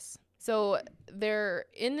unconscious. So they're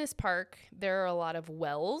in this park. There are a lot of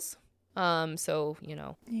wells. So, you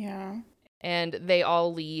know. Yeah. And they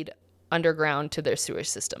all lead underground to their sewer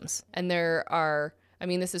systems. And there are, I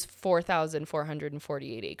mean, this is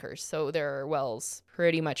 4,448 acres. So there are wells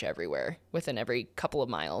pretty much everywhere within every couple of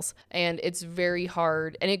miles. And it's very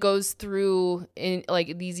hard. And it goes through,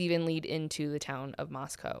 like, these even lead into the town of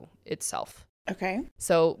Moscow itself. Okay.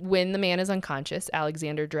 So when the man is unconscious,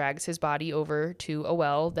 Alexander drags his body over to a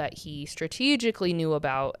well that he strategically knew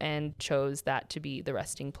about and chose that to be the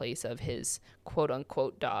resting place of his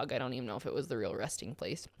quote-unquote dog. I don't even know if it was the real resting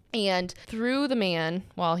place. And threw the man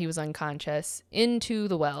while he was unconscious into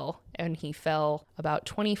the well, and he fell about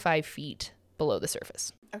 25 feet below the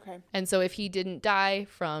surface. Okay. And so if he didn't die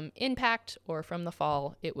from impact or from the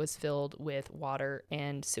fall, it was filled with water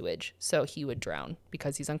and sewage. So he would drown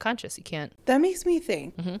because he's unconscious. He can't. That makes me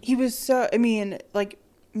think. Mm-hmm. He was so, I mean, like,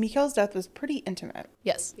 Mikhail's death was pretty intimate.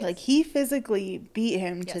 Yes. Like, he physically beat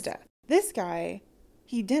him to death. This guy,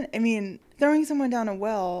 he didn't. I mean, throwing someone down a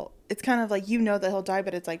well, it's kind of like, you know that he'll die,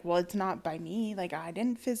 but it's like, well, it's not by me. Like, I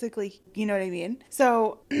didn't physically, you know what I mean?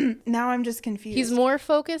 So now I'm just confused. He's more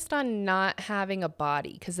focused on not having a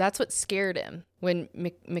body because that's what scared him when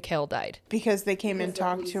Mikhail died. Because they came and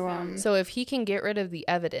talked to him. So if he can get rid of the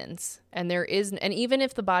evidence, and even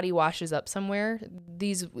if the body washes up somewhere,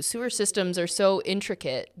 these sewer systems are so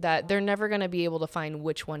intricate that they're never going to be able to find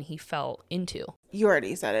which one he fell into. You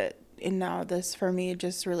already said it. And now this, for me,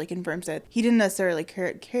 just really confirms it. He didn't necessarily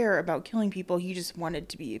care about killing people. He just wanted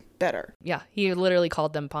to be better. Yeah, he literally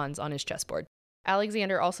called them pawns on his chessboard.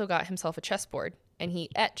 Alexander also got himself a chessboard, and he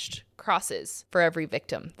etched crosses for every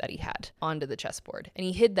victim that he had onto the chessboard. And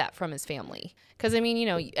he hid that from his family. Because, I mean, you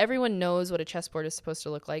know, everyone knows what a chessboard is supposed to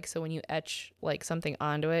look like. So when you etch, like, something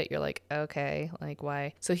onto it, you're like, okay, like,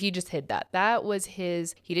 why? So he just hid that. That was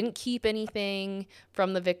his, he didn't keep anything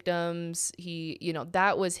from the victims.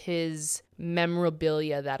 That was his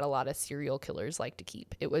memorabilia that a lot of serial killers like to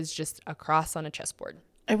keep. It was just a cross on a chessboard.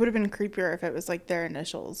 It would have been creepier if it was, like, their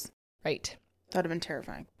initials. Right. That would have been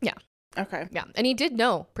terrifying. Yeah. Okay. Yeah. And he did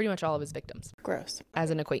know pretty much all of his victims. Gross.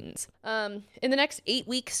 As an acquaintance. In the next 8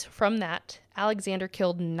 weeks from that, Alexander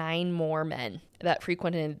killed 9 more men that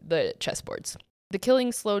frequented the chessboards. The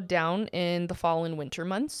killing slowed down in the fall and winter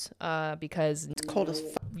months because It's cold as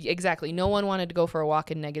fuck. Exactly. No one wanted to go for a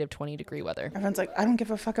walk in negative 20-degree weather. Everyone's like, I don't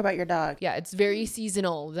give a fuck about your dog. Yeah, it's very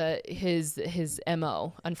seasonal, his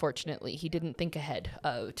MO, unfortunately. He didn't think ahead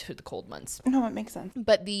to the cold months. No, it makes sense.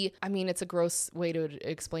 But it's a gross way to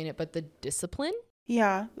explain it, but the discipline?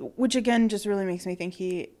 Yeah, which again just really makes me think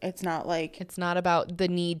it's not about the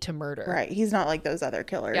need to murder. Right, he's not like those other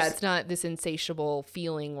killers. Yeah, it's not this insatiable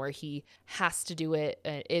feeling where he has to do it.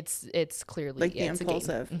 It's clearly like the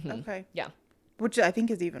impulsive. Mm-hmm. Okay. Yeah. Which I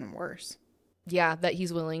think is even worse. Yeah, that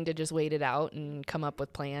he's willing to just wait it out and come up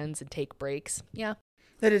with plans and take breaks. Yeah.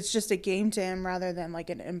 That it's just a game to him rather than like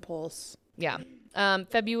an impulse. Yeah.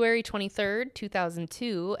 February 23rd,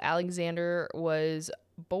 2002, Alexander was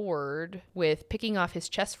bored with picking off his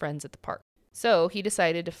chess friends at the park. So he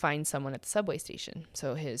decided to find someone at the subway station.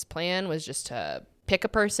 So his plan was just to pick a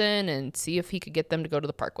person and see if he could get them to go to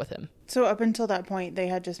the park with him. So up until that point, they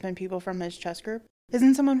had just been people from his chess group?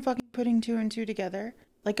 Isn't someone fucking putting 2 and 2 together?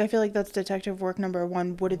 Like, I feel like that's detective work number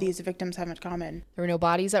 1. What do these victims have in common? There were no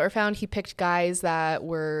bodies that were found. He picked guys that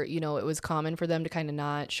were, it was common for them to kind of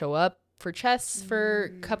not show up for chess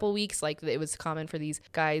for a couple weeks. Like, it was common for these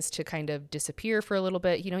guys to kind of disappear for a little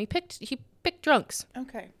bit. He picked drunks.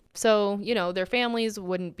 Okay. So, their families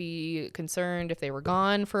wouldn't be concerned if they were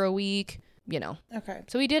gone for a week, Okay.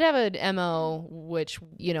 So he did have an MO, which,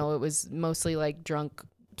 it was mostly like drunk,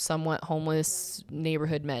 somewhat homeless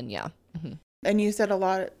neighborhood men. Yeah. Mm-hmm. And you said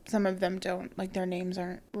some of them don't, like their names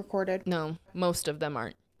aren't recorded. No, most of them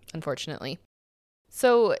aren't, unfortunately.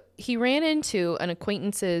 So he ran into an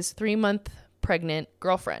acquaintance's 3-month pregnant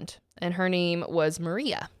girlfriend, and her name was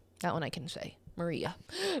Maria. That one I can say. Maria.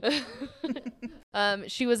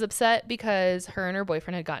 She was upset because her and her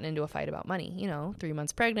boyfriend had gotten into a fight about money. 3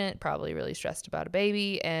 months pregnant, probably really stressed about a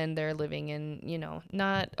baby, and they're living in,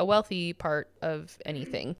 not a wealthy part of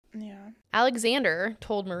anything. Yeah. Alexander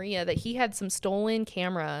told Maria that he had some stolen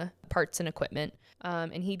camera parts and equipment,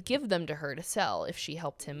 and he'd give them to her to sell if she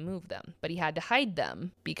helped him move them. But he had to hide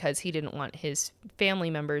them because he didn't want his family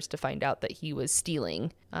members to find out that he was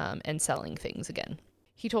stealing and selling things again.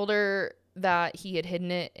 He told her that he had hidden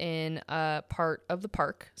it in a part of the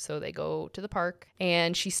park. So they go to the park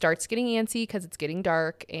and she starts getting antsy because it's getting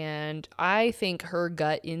dark. And I think her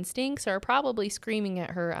gut instincts are probably screaming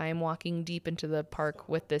at her, I am walking deep into the park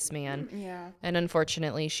with this man. Yeah. And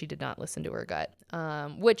unfortunately, she did not listen to her gut,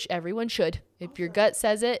 which everyone should. If your gut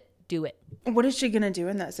says it, do it. What is she going to do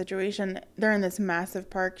in that situation? They're in this massive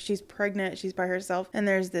park. She's pregnant. She's by herself. And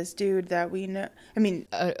there's this dude that we know,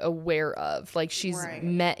 aware of. Like, she's right.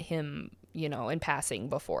 met him, in passing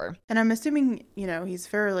before. And I'm assuming, he's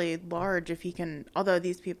fairly large if he can, although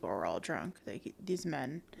these people are all drunk, these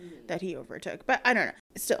men that he overtook. But I don't know.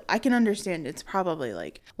 Still, I can understand it's probably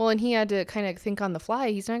like... Well, and he had to kind of think on the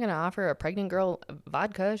fly. He's not going to offer a pregnant girl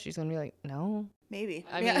vodka. She's going to be like, no. Maybe.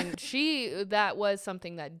 I mean, that was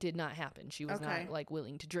something that did not happen. She was not like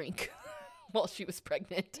willing to drink while she was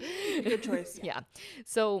pregnant. Good choice. Yeah.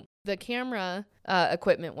 So the camera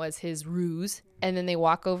equipment was his ruse. And then they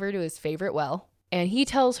walk over to his favorite well and he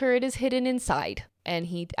tells her it is hidden inside. And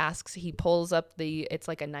he pulls up it's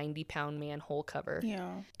like a 90-pound manhole cover.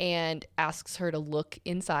 Yeah. And asks her to look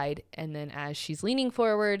inside. And then as she's leaning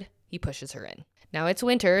forward, he pushes her in. Now it's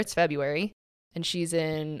winter, it's February. And she's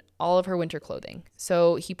in all of her winter clothing.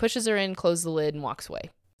 So he pushes her in, closes the lid, and walks away.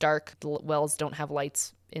 Dark, the wells don't have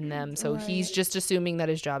lights in them, so he's just assuming that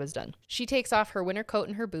his job is done. She takes off her winter coat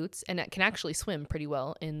and her boots, and can actually swim pretty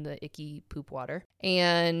well in the icky poop water.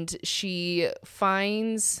 And she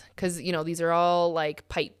finds, because, these are all like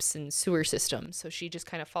pipes and sewer systems, so she just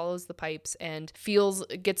kind of follows the pipes and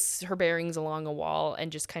gets her bearings along a wall and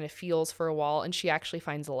just kind of feels for a wall, and she actually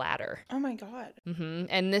finds a ladder. Oh my God. Mm-hmm.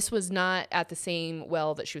 And this was not at the same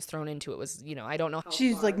well that she was thrown into. It was, I don't know how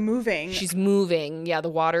she's far. Like moving. She's moving. Yeah, the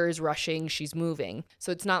water is rushing. She's moving.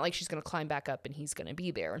 So it's not like she's going to climb back up and he's going to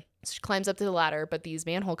be there. So she climbs up to the ladder, but these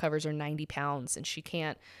manhole covers are 90 pounds and she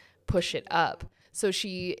can't push it up. So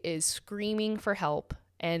she is screaming for help.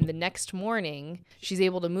 And the next morning, she's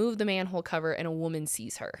able to move the manhole cover and a woman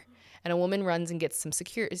sees her. And a woman runs and gets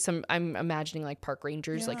I'm imagining like park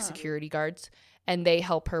rangers, like security guards. And they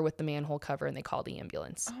help her with the manhole cover and they call the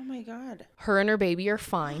ambulance. Oh my God. Her and her baby are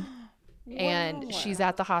fine. And she's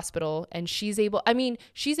at the hospital and she's able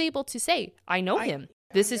to say, I know him.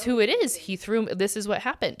 This is who it is. This is what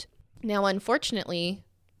happened. Now, unfortunately,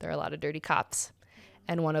 there are a lot of dirty cops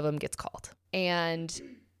and one of them gets called.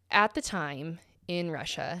 And at the time in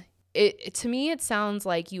Russia, to me, it sounds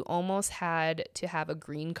like you almost had to have a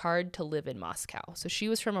green card to live in Moscow. So she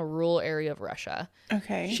was from a rural area of Russia.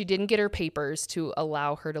 Okay. She didn't get her papers to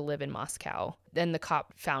allow her to live in Moscow. Then the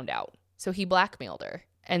cop found out. So he blackmailed her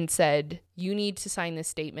and said, you need to sign this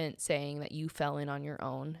statement saying that you fell in on your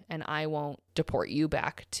own and I won't deport you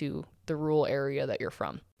back to the rural area that you're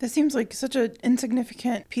from. This seems like such an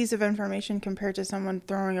insignificant piece of information compared to someone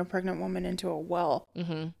throwing a pregnant woman into a well.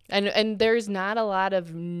 Mm-hmm. And there's not a lot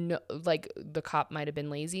of, the cop might have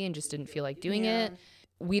been lazy and just didn't feel like doing it.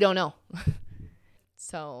 We don't know.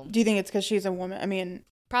 So. Do you think it's because she's a woman?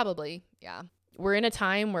 Probably, yeah. We're in a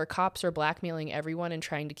time where cops are blackmailing everyone and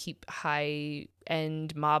trying to keep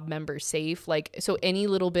high-end mob members safe. So any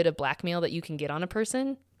little bit of blackmail that you can get on a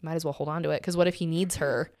person, might as well hold on to it. Because what if he needs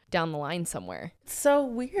her down the line somewhere? It's so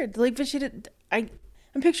weird. But she did. I'm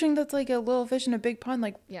picturing that's like a little fish in a big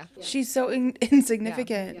pond. She's so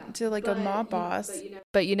insignificant to a mob boss.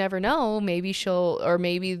 But you never know. Maybe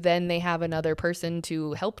maybe then they have another person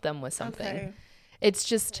to help them with something. Okay.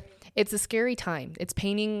 It's a scary time. It's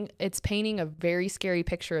painting a very scary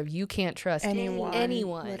picture of you can't trust anyone.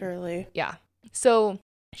 Literally. Yeah. So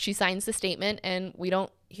she signs the statement and we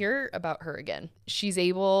don't hear about her again. She's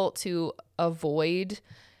able to avoid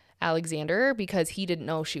Alexander because he didn't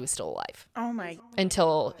know she was still alive. Oh my.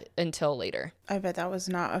 Until later. I bet that was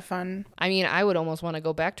not a fun. I would almost want to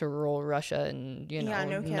go back to rural Russia and,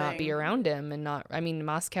 not be around him and not,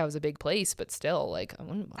 Moscow is a big place, but still I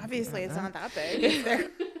wouldn't. Obviously it's not that big. If they're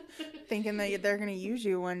thinking that they're going to use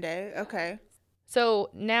you one day. Okay. So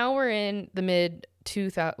now we're in the mid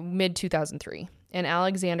 2003 and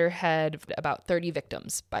Alexander had about 30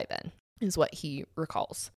 victims by then is what he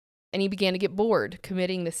recalls. And he began to get bored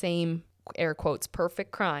committing the same, air quotes,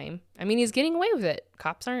 perfect crime. He's getting away with it.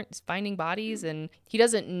 Cops aren't finding bodies and he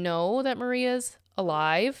doesn't know that Maria's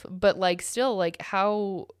alive, but still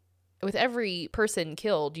how with every person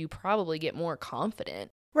killed, you probably get more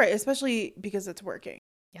confident. Right, especially because it's working.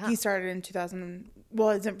 Yeah. He started in 2000.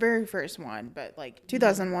 Well, it's the very first one, but like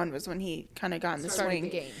 2001 was when he kind of got in the swing. The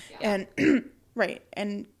game. Yeah. And right,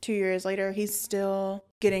 and 2 years later, he's still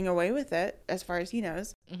getting away with it, as far as he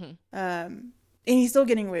knows. And he's still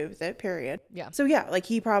getting away with it. Period. Yeah. So yeah, like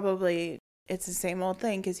he probably it's the same old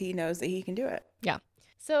thing because he knows that he can do it. Yeah.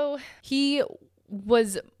 So he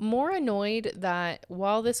was more annoyed that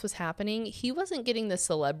while this was happening, he wasn't getting the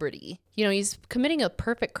celebrity. You know, he's committing a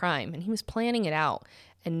perfect crime and he was planning it out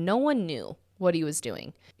and no one knew what he was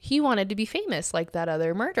doing. He wanted to be famous like that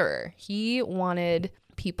other murderer. He wanted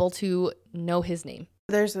people to know his name.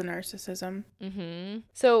 There's the narcissism.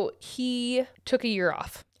 So he took a year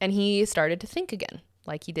off and he started to think again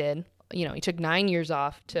like he did. You know, he took 9 years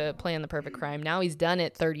off to plan the perfect crime. Now he's done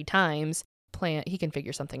it 30 times. He can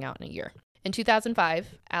figure something out in a year. In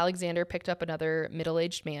 2005, Alexander picked up another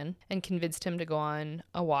middle-aged man and convinced him to go on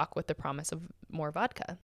a walk with the promise of more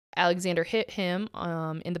vodka. Alexander hit him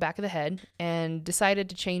in the back of the head and decided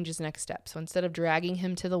to change his next step. So instead of dragging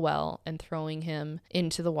him to the well and throwing him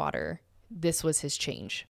into the water, this was his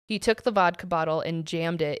change. He took the vodka bottle and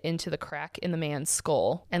jammed it into the crack in the man's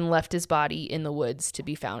skull and left his body in the woods to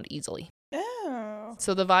be found easily. Oh.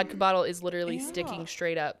 So the vodka bottle is literally sticking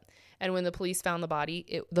straight up. And when the police found the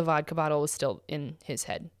body, the vodka bottle was still in his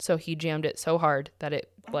head. So he jammed it so hard that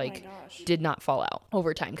it did not fall out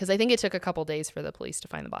over time. Because I think it took a couple days for the police to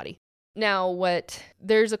find the body. Now,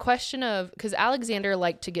 there's a question of, because Alexander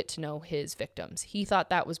liked to get to know his victims. He thought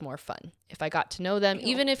that was more fun. If I got to know them,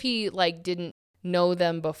 even if he didn't know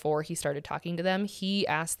them before he started talking to them, he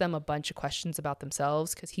asked them a bunch of questions about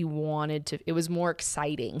themselves because he wanted to, it was more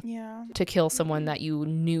exciting to kill someone that you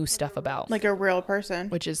knew stuff about. Like a real person.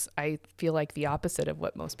 Which is, I feel like, the opposite of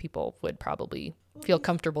what most people would probably feel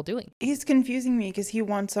comfortable doing. He's confusing me because he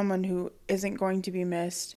wants someone who isn't going to be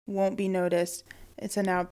missed, won't be noticed. So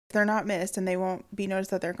now if they're not missed and they won't be noticed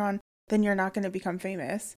that they're gone, then you're not going to become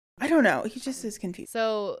famous. I don't know. He just is confused.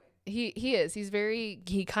 So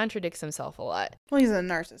he contradicts himself a lot. Well, he's a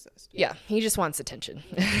narcissist. Yeah, he just wants attention,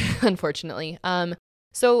 unfortunately.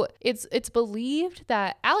 So it's believed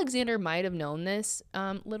that Alexander might have known this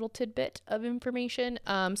little tidbit of information.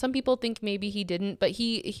 Some people think maybe he didn't, but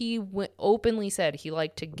he openly said he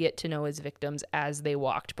liked to get to know his victims as they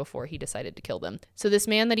walked before he decided to kill them. So this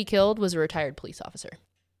man that he killed was a retired police officer.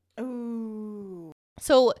 Ooh.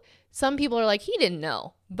 So some people are like, he didn't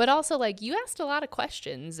know. But also, you asked a lot of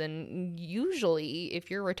questions. And usually, if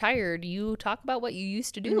you're retired, you talk about what you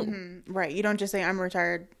used to do. Mm-hmm. Right. You don't just say, I'm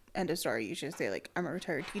retired, end of story. You should say, I'm a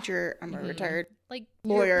retired teacher. I'm a retired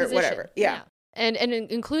lawyer, whatever. Yeah. And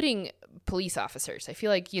including police officers. I feel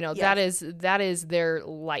like, that is their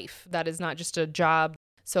life. That is not just a job.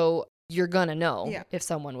 So you're going to know if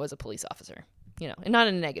someone was a police officer, and not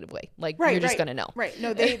in a negative way. You're just going to know. Right.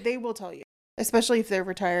 No, they will tell you. Especially if they're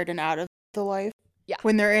retired and out of the life. Yeah.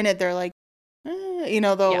 When they're in it, they're like,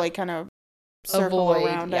 they'll kind of circle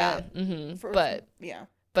around it. Mm-hmm.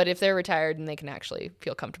 But if they're retired and they can actually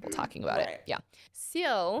feel comfortable talking about it. Yeah.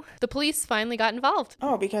 So the police finally got involved.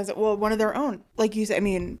 Oh, because, one of their own, like you said,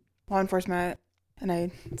 law enforcement, and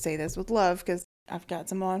I say this with love because I've got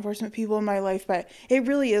some law enforcement people in my life, but it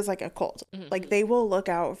really is like a cult. Mm-hmm. They will look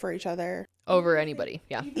out for each other. Over anybody.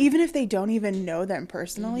 Yeah. Even if they don't even know them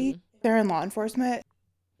personally. Mm-hmm. They're in law enforcement.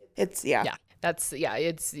 It's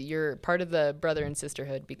it's you're part of the brother and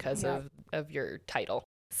sisterhood because of your title.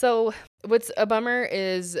 So what's a bummer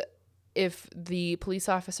is if the police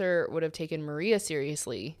officer would have taken Maria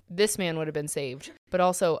seriously, this man would have been saved, but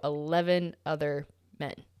also 11 other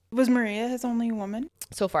men. Was Maria his only woman?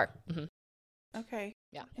 So far. Mm-hmm. Okay.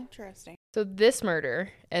 Yeah. Interesting. So this murder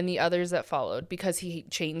and the others that followed, because he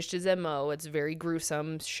changed his MO, it's very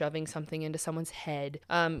gruesome, shoving something into someone's head,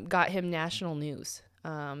 got him national news.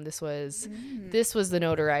 This was the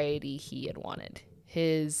notoriety he had wanted.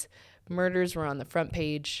 His murders were on the front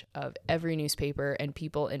page of every newspaper, and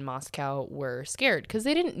people in Moscow were scared because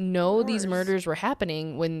they didn't know these murders were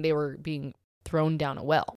happening when they were being thrown down a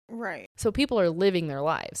well. Right. So people are living their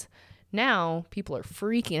lives. Now, people are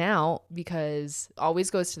freaking out because always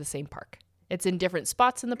goes to the same park. It's in different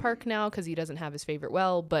spots in the park now because he doesn't have his favorite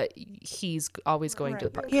well, but he's always going to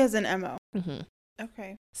the park. He has an MO. Mm-hmm.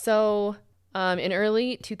 Okay. So, in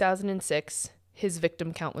early 2006, his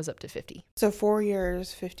victim count was up to 50. So 4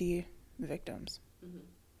 years, 50 victims.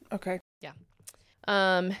 Mm-hmm. Okay. Yeah.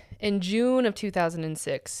 In June of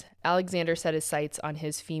 2006, Alexander set his sights on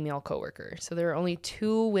his female coworker. So there are only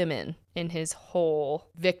 2 women in his whole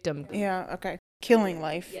victim. Yeah, okay. Killing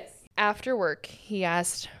life. Yes. After work, he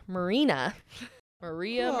asked Marina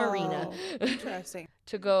Maria Marina. Interesting.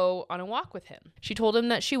 To go on a walk with him. She told him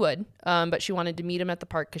that she would, but she wanted to meet him at the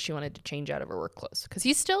park because she wanted to change out of her work clothes. Because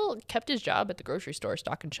he still kept his job at the grocery store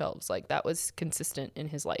stocking shelves. Like, that was consistent in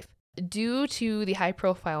his life. Due to the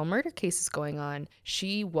high-profile murder cases going on,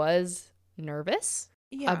 she was nervous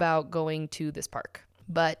about going to this park.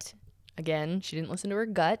 But, again, she didn't listen to her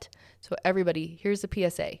gut. So everybody, here's the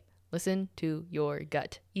PSA. Listen to your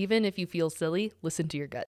gut. Even if you feel silly, listen to your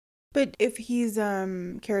gut. But if he's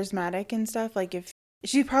charismatic and stuff, like if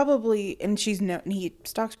she probably, and he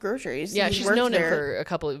stocks groceries. Yeah, she's known him for a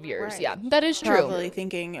couple of years. Right. Yeah, that is true. Probably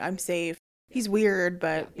thinking I'm safe. He's weird,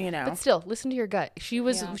 but But still, listen to your gut. She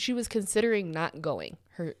was considering not going.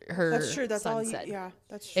 Her that's true. That's all. Said. Yeah,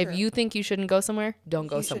 that's true. If you think you shouldn't go somewhere, don't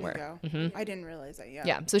go somewhere. Go. Mm-hmm. I didn't realize that. Yeah.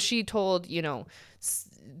 Yeah. So she told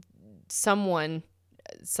someone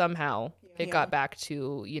somehow. It got back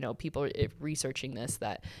to, people researching this,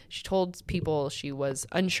 that she told people she was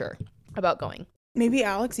unsure about going. Maybe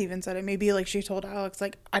Alex even said it. Maybe like she told Alex,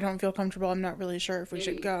 like, I don't feel comfortable. I'm not really sure if we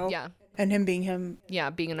should go. Yeah. And him being him. Yeah,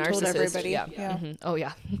 being a narcissist. Told everybody. Yeah. Mm-hmm. Oh,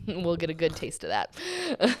 yeah. We'll get a good taste of that.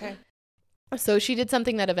 Okay. So she did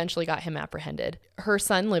something that eventually got him apprehended. Her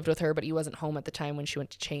son lived with her, but he wasn't home at the time when she went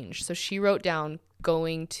to change. So she wrote down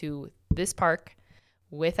going to this park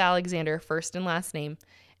with Alexander, first and last name,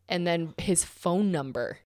 and then his phone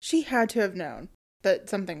number. She had to have known that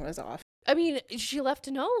something was off. I mean, she left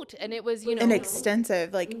a note, and it was, an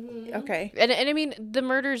extensive, like, okay. And I mean, the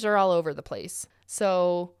murders are all over the place.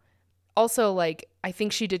 So also, like, I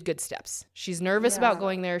think she did good steps. She's nervous about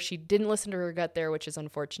going there. She didn't listen to her gut there, which is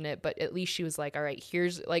unfortunate. But at least she was like, all right,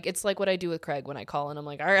 here's, like, it's like what I do with Craig when I call, and I'm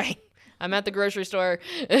like, all right, I'm at the grocery store.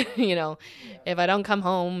 If I don't come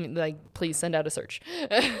home, like, please send out a search.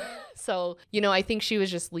 So, I think she was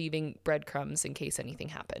just leaving breadcrumbs in case anything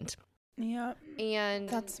happened. Yeah. And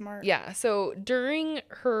that's smart. Yeah. So during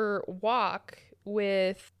her walk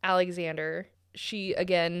with Alexander, she,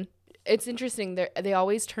 again, it's interesting. They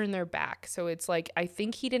always turn their back. So it's like, I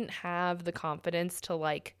think he didn't have the confidence to,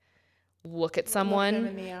 like, look at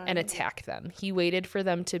someone and attack them. He waited for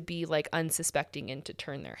them to be, like, unsuspecting and to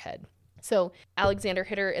turn their head. So Alexander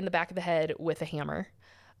hit her in the back of the head with a hammer.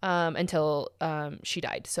 Until she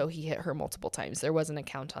died. So he hit her multiple times. There wasn't a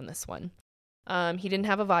count on this one. He didn't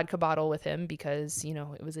have a vodka bottle with him because,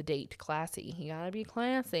 it was a date. Classy. You gotta be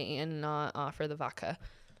classy and not offer the vodka.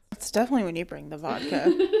 It's definitely when you bring the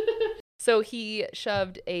vodka. So he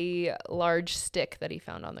shoved a large stick that he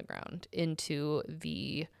found on the ground into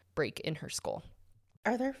the break in her skull.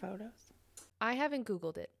 Are there photos? I haven't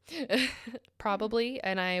Googled it. Probably.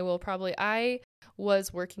 And I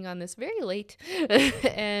was working on this very late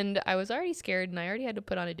and I was already scared and I already had to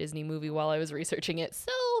put on a Disney movie while I was researching it.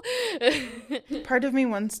 So part of me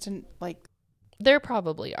wants to, like, there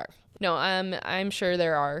probably are. No, I'm sure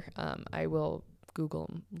there are. I will Google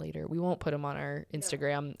them later. We won't put them on our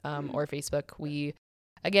Instagram or Facebook.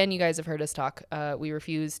 Again, you guys have heard us talk. We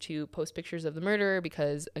refuse to post pictures of the murderer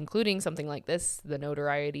because, including something like this, the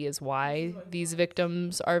notoriety is why these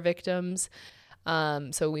victims are victims.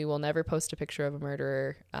 So we will never post a picture of a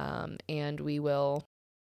murderer, and we will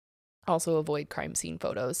also avoid crime scene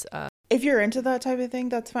photos. If you're into that type of thing,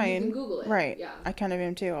 that's fine. You can Google it. Right. Yeah. I kind of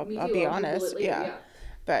am too. I'll be honest. Yeah.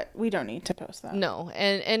 But we don't need to post that. No,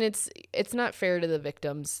 and it's not fair to the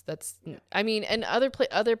victims. I mean, and other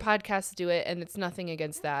podcasts do it, and it's nothing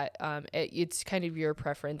against that. It's kind of your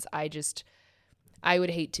preference. I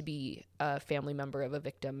would hate to be a family member of a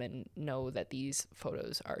victim and know that these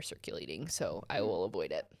photos are circulating, so I will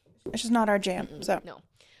avoid it. It's just not our jam. So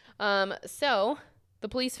no. So the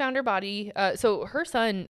police found her body. So her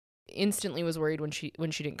son instantly was worried when she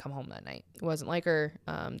didn't come home that night. It wasn't like her.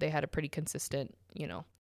 They had a pretty consistent,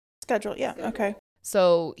 schedule. Yeah. Okay.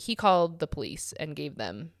 So he called the police and gave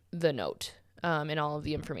them the note and all of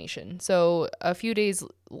the information. So a few days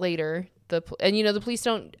later, the police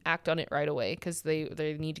don't act on it right away because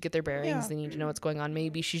they need to get their bearings. Yeah. They need to know what's going on.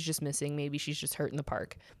 Maybe she's just missing. Maybe she's just hurt in the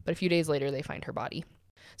park. But a few days later, they find her body.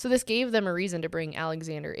 So this gave them a reason to bring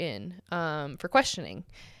Alexander in for questioning.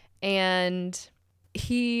 And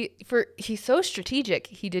he's so strategic,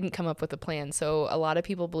 he didn't come up with a plan. So a lot of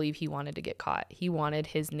people believe he wanted to get caught. He wanted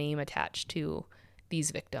his name attached to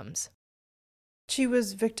these victims. She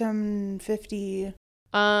was victim 50.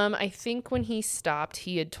 I think when he stopped,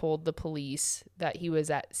 he had told the police that he was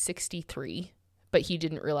at 63, but he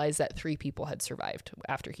didn't realize that 3 people had survived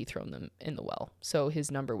after he thrown them in the well. So his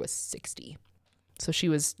number was 60. So she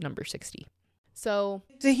was number 60. So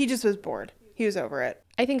he just was bored. He was over it.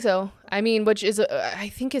 I think so. I mean, which is, I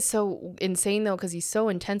think is so insane though, because he's so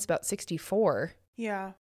intense about 64.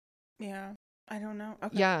 Yeah. Yeah. I don't know.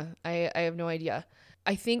 Okay. Yeah, I have no idea.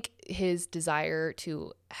 I think his desire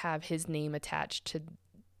to have his name attached to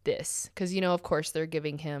this, because, of course, they're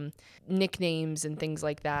giving him nicknames and things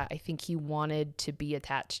like that. I think he wanted to be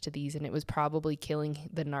attached to these, and it was probably killing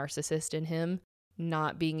the narcissist in him,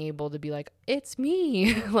 not being able to be like, it's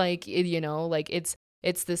me. Like, like it's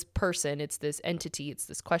this person, it's this entity, it's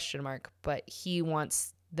this question mark, but he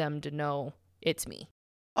wants them to know it's me.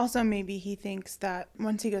 Also, maybe he thinks that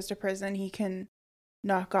once he goes to prison, he can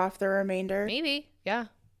knock off the remainder. Maybe, yeah.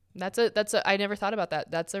 That's a. I never thought about that.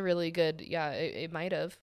 That's a really good. Yeah, it might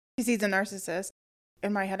have. Because he's a narcissist.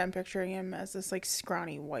 In my head, I'm picturing him as this like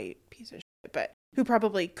scrawny white piece of shit, but who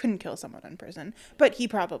probably couldn't kill someone in prison. But he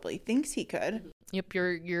probably thinks he could. Yep,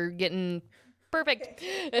 you're getting perfect.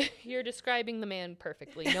 You're describing the man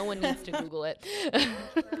perfectly. No one needs to Google it.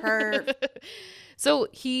 Perfect. So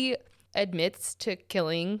he admits to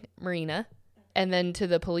killing Marina, and then to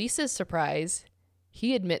the police's surprise,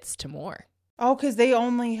 he admits to more. Oh, because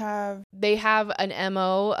they have an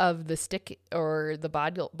MO of the stick or the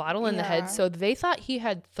bottle in the head, so they thought he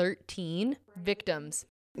had 13 victims.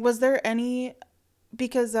 Was there any,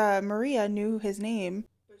 because Maria knew his name,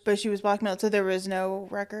 but she was blackmailed, so there was no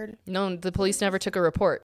record? No, the police never took a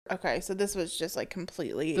report. Okay, so this was just like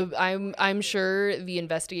completely... I'm sure the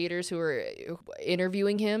investigators who were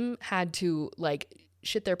interviewing him had to like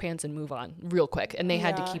shit their pants and move on real quick, and they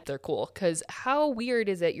had to keep their cool, because how weird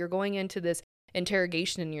is it? You're going into this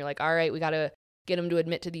interrogation and you're like, all right, we got to get him to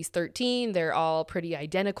admit to these 13. They're all pretty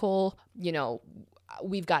identical.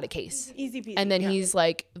 We've got a case. Easy peasy. And then he's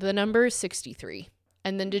like, the number is 63.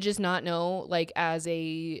 And then to just not know, like, as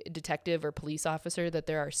a detective or police officer, that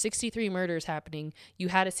there are 63 murders happening, you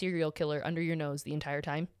had a serial killer under your nose the entire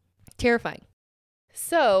time. Terrifying.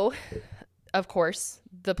 So, of course,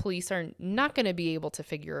 the police are not going to be able to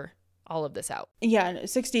figure all of this out. Yeah,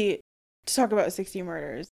 60, to talk about 60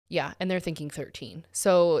 murders. Yeah, and they're thinking 13.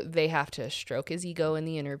 So they have to stroke his ego in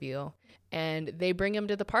the interview. And they bring him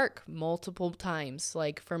to the park multiple times,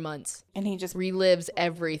 like for months. And he just relives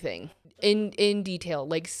everything in detail,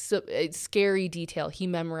 like scary detail. He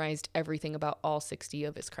memorized everything about all 60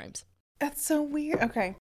 of his crimes. That's so weird.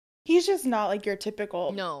 Okay. He's just not like your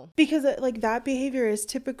typical. No. Because like that behavior is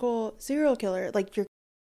typical serial killer. Like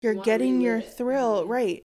you're getting your thrill,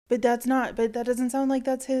 right? But that doesn't sound like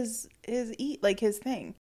that's his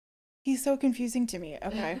thing. He's so confusing to me.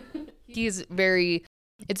 Okay.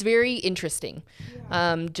 It's very interesting,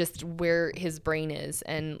 just where his brain is.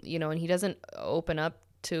 And he doesn't open up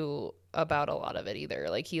to about a lot of it either.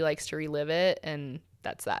 Like, he likes to relive it, and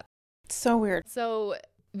that's that. So weird. So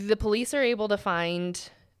the police are able to find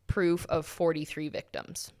proof of 43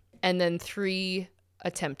 victims and then 3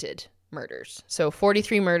 attempted murders. So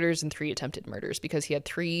 43 murders and 3 attempted murders, because he had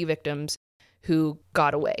 3 victims who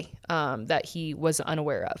got away that he was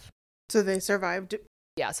unaware of. So they survived.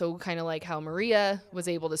 Yeah, so kind of like how Maria was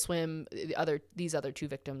able to swim, these other 2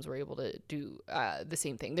 victims were able to do the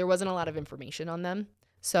same thing. There wasn't a lot of information on them,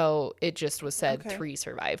 so it just was said 3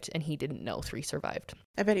 survived, and he didn't know 3 survived.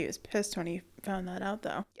 I bet he was pissed when he found that out,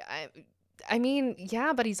 though. Yeah, I mean,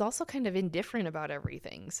 yeah, but he's also kind of indifferent about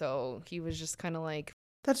everything, so he was just kind of like...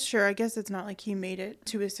 That's true. I guess it's not like he made it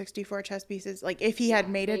to his 64 chess pieces. Like, if he had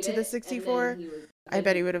made it to the 64, I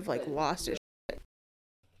bet he would have, like, lost his shit.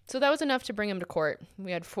 So that was enough to bring him to court.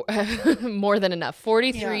 We had more than enough.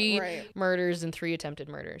 43 murders and 3 attempted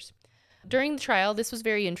murders. During the trial, this was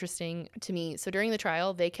very interesting to me. So during the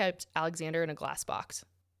trial, they kept Alexander in a glass box.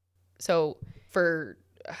 So for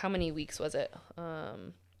how many weeks was it?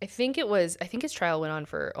 I think his trial went on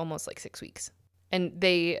for almost like 6 weeks. And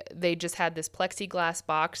they just had this plexiglass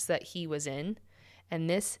box that he was in. And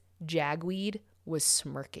this jagweed was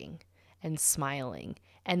smirking and smiling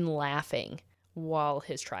and laughing while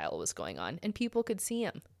his trial was going on, and people could see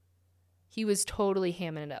him. He was totally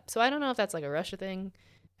hamming it up. So I don't know if that's like a Russia thing.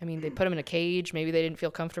 I mean, they put him in a cage. Maybe they didn't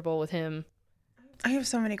feel comfortable with him. I have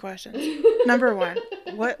so many questions. Number 1,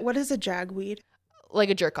 what is a jagweed? Like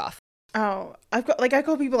a jerk off. Oh, I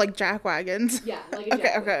call people like jackwagons. Yeah, like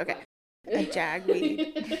a okay. A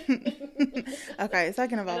jagweed. Okay,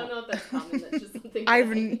 second of all, I don't know if that's common. That's just something I've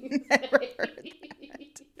never heard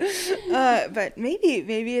that. But maybe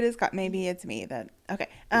it is. Maybe it's me that. Okay.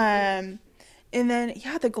 And then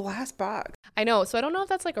the glass box. I know. So I don't know if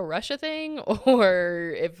that's like a Russia thing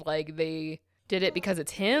or if like they did it because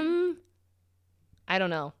it's him. I don't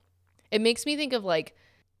know. It makes me think of like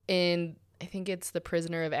I think it's The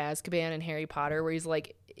Prisoner of Azkaban in Harry Potter, where he's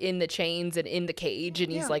like in the chains and in the cage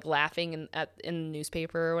and he's like laughing in the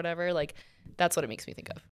newspaper or whatever. Like, that's what it makes me think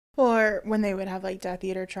of. Or when they would have like Death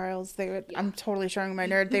Eater trials, they would, I'm totally showing my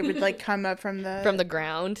nerd, they would like come up from the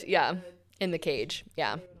ground. Yeah. In the cage.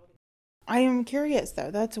 Yeah. I am curious,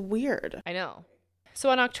 though. That's weird. I know. So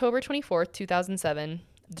on October 24th, 2007,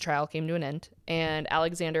 the trial came to an end, and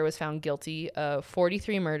Alexander was found guilty of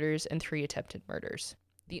 43 murders and 3 attempted murders.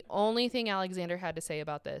 The only thing Alexander had to say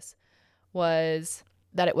about this was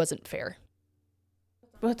that it wasn't fair.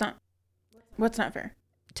 What's not fair?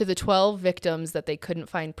 To the 12 victims that they couldn't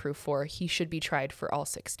find proof for, he should be tried for all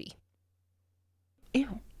 60.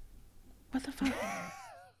 Ew. What the fuck?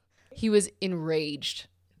 He was enraged.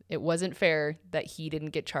 It wasn't fair that he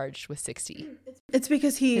didn't get charged with 60. It's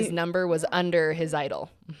because his number was under his idol.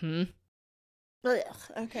 Mm-hmm.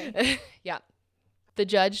 Okay. Yeah. The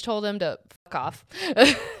judge told him to fuck off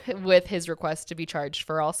with his request to be charged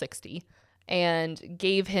for all 60 and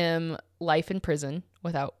gave him life in prison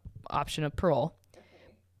without option of parole.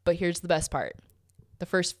 But here's the best part. The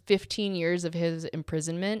first 15 years of his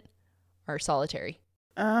imprisonment are solitary.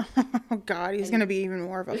 Oh, God. He's going to be even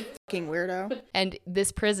more of a fucking weirdo. And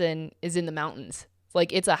this prison is in the mountains.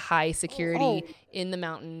 Like, it's a high security in the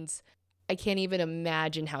mountains. I can't even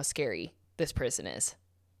imagine how scary this prison is.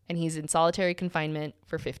 And he's in solitary confinement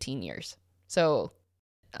for 15 years. So,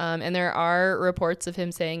 and there are reports of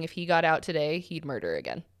him saying if he got out today, he'd murder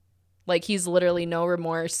again. Like, he's literally no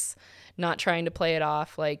remorse, not trying to play it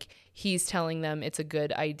off. Like, he's telling them it's a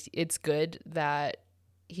good idea. It's good that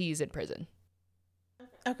he's in prison.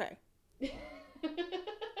 Okay. The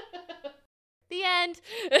end.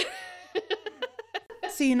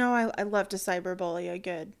 So, I love to cyberbully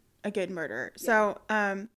a good murderer. So,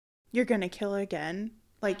 you're going to kill again.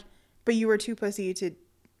 Like, but you were too pussy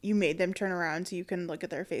you made them turn around so you can look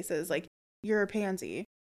at their faces. Like, you're a pansy.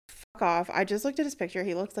 Fuck off. I just looked at his picture.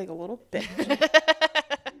 He looks like a little bitch.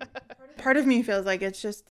 Part of me feels like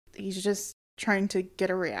he's just trying to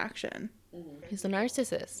get a reaction. He's a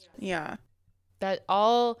narcissist. Yeah. That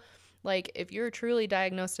all, like, if you're truly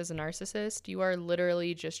diagnosed as a narcissist, you are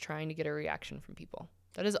literally just trying to get a reaction from people.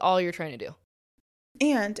 That is all you're trying to do.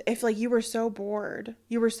 And if, like, you were so bored,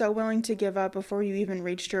 you were so willing to give up before you even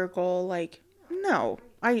reached your goal, like, no.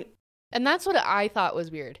 And that's what I thought was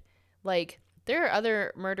weird. Like, there are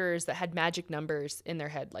other murderers that had magic numbers in their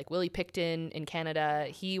head. Like Willie Picton in Canada,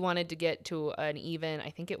 he wanted to get to an even, I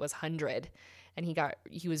think it was 100. And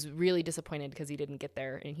he was really disappointed because he didn't get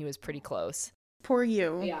there, and he was pretty close. Poor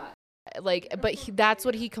you. Yeah. Like, but that's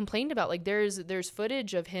what he complained about. Like, there's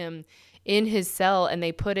footage of him in his cell, and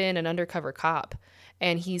they put in an undercover cop,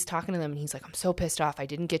 and he's talking to them, and he's like, I'm so pissed off. I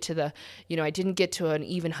didn't get to an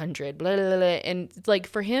even 100, blah, blah, blah, blah. And like,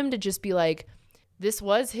 for him to just be like, this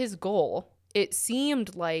was his goal. It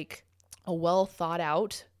seemed like a well thought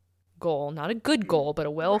out goal, not a good goal, but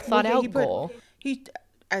a well thought out goal. He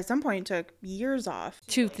at some point took years off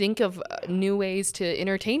to think of new ways to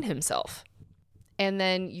entertain himself. And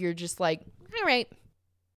then you're just like, all right.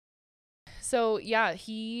 So, yeah,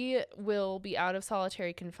 he will be out of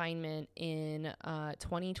solitary confinement in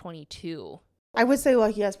 2022. I would say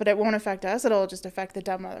lucky us, but it won't affect us. It'll just affect the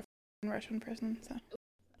dumb mother Russian prison. So.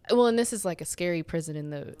 Well, and this is like a scary prison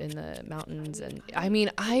in the mountains. And I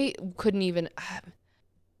mean, I couldn't even...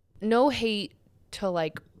 no hate to,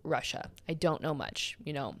 like, Russia. I don't know much,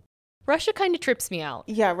 Russia kind of trips me out.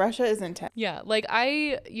 Yeah, Russia is intense. Yeah, like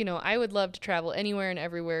I would love to travel anywhere and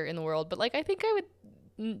everywhere in the world, but like I think I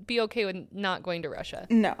would be okay with not going to Russia.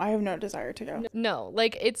 No, I have no desire to go. No,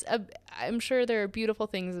 like I'm sure there are beautiful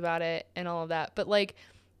things about it and all of that, but like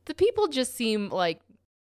the people just seem like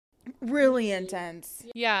really intense.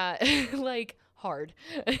 Yeah, like hard.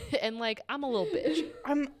 And like I'm a little bitch.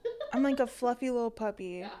 I'm like a fluffy little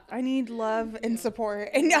puppy. I need love and support,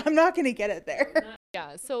 and I'm not going to get it there.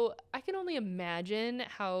 Yeah, so I can only imagine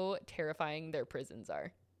how terrifying their prisons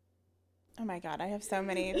are. Oh my God, I have so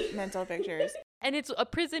many mental pictures. And it's a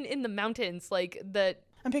prison in the mountains, like that.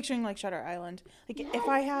 I'm picturing like Shutter Island. Like if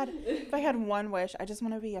I had one wish, I just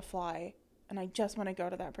want to be a fly, and I just want to go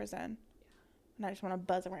to that prison, and I just want to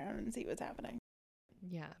buzz around and see what's happening.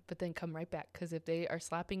 Yeah, but then come right back, because if they are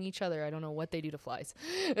slapping each other, I don't know what they do to flies.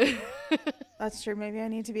 That's true. Maybe I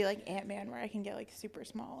need to be like Ant-Man, where I can get like super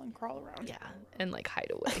small and crawl around. Yeah, and like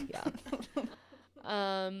hide away. Yeah.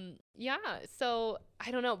 Yeah, so I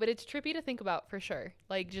don't know, but it's trippy to think about for sure.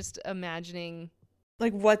 Like just imagining.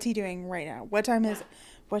 Like what's he doing right now? What time is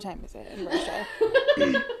it in Russia?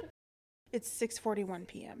 It's 6:41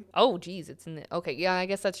 p.m. Oh, geez. It's in the... Okay, yeah, I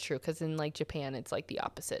guess that's true. Because in, like, Japan, it's, like, the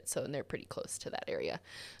opposite. So, and they're pretty close to that area.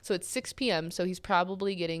 So, it's 6 p.m., so he's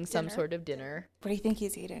probably getting some sort of dinner. What do you think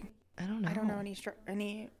he's eating? I don't know. I don't know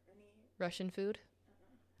any... Russian food?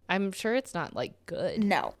 I'm sure it's not, like, good.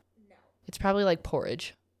 No. It's probably, like,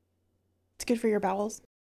 porridge. It's good for your bowels.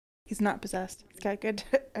 He's not possessed. He's got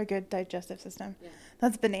a good digestive system. Yeah.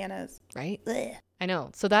 That's bananas. Right? Blech. I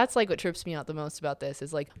know. So that's like what trips me out the most about this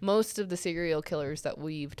is like most of the serial killers that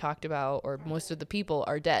we've talked about or most of the people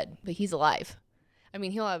are dead, but he's alive. I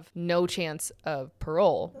mean, he'll have no chance of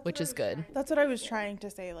parole, which is good. That's what I was trying to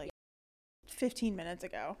say like 15 minutes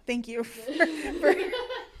ago. Thank you for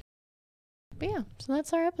But yeah, so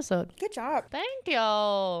that's our episode. Good job. Thank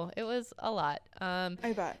you. It was a lot.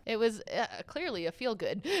 I bet. It was clearly a feel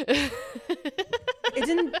good. It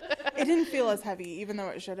didn't feel as heavy, even though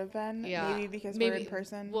it should have been. Yeah. Maybe because we're in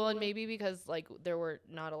person. Well, and maybe because like there were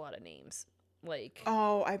not a lot of names. Like.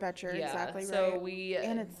 Oh, I bet you're exactly right. So we.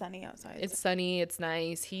 And it's sunny outside. It's sunny. It's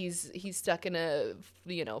nice. He's stuck in a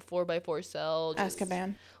 4x4 cell.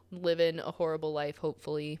 Azkaban. Living a horrible life,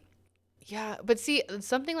 hopefully. Yeah, but see,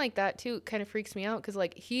 something like that too kind of freaks me out because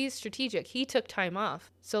like he's strategic. He took time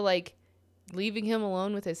off. So like leaving him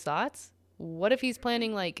alone with his thoughts. What if he's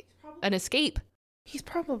planning like an escape? He's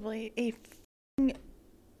probably a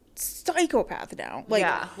psychopath now. Like,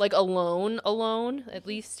 yeah, like alone. At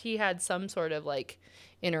least he had some sort of like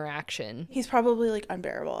interaction. He's probably like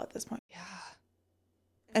unbearable at this point. Yeah.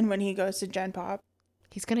 And when he goes to Gen Pop,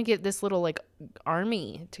 he's gonna get this little like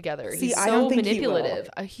army together. See, he's so I don't think manipulative.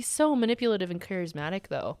 He will. He's so manipulative and charismatic,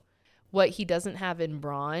 though. What he doesn't have in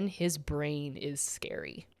Braun, his brain is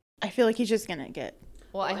scary. I feel like he's just gonna get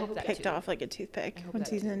I hope that picked too. off like a toothpick once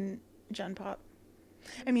he's in Gen Pop.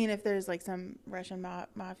 I mean, if there's like some Russian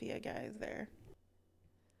mafia guys there.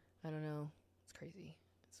 I don't know. It's crazy.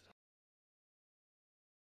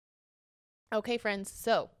 Okay, friends.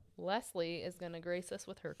 So Leslie is going to grace us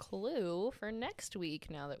with her clue for next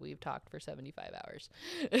week now that we've talked for 75 hours.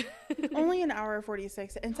 Only an hour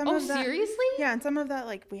 46. And some of that, seriously? Yeah, and some of that,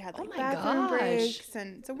 like, we had, like, bathroom breaks.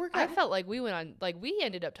 And so we're good. I felt like we went on, like, we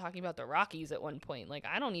ended up talking about the Rockies at one point. Like,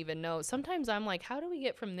 I don't even know. Sometimes I'm like, how do we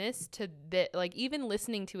get from this to that? Like, even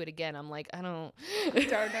listening to it again, I'm like, I don't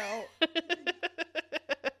know.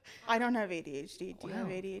 I don't have ADHD. Do you have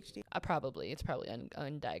ADHD? Probably. It's probably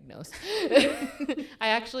undiagnosed. I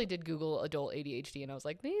actually did Google adult ADHD, and I was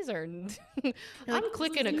like, these are... I'm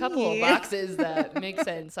clicking a couple of boxes that make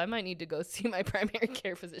sense. I might need to go see my primary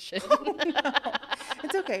care physician. Oh, no.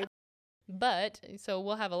 It's okay. But, so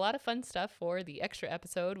we'll have a lot of fun stuff for the extra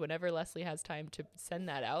episode whenever Leslie has time to send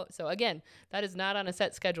that out. So, again, that is not on a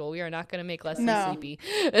set schedule. We are not going to make Leslie sleepy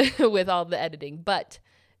with all the editing. But...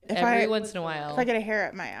 every once in a while, if I get a hair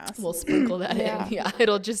at my ass, we'll sprinkle that in. Yeah,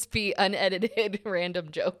 it'll just be unedited random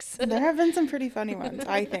jokes. There have been some pretty funny ones,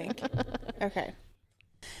 I think. Okay.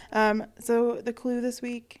 So the clue this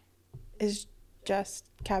week is just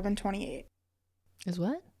Cabin 28. Is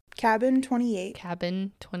what? Cabin 28.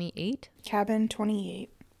 Cabin 28? Cabin 28.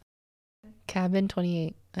 Cabin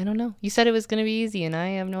 28. I don't know. You said it was going to be easy, and I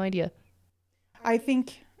have no idea. I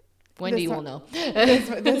think Wendy will know.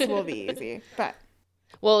 This will be easy, but.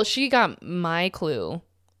 Well, she got my clue,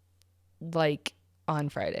 like, on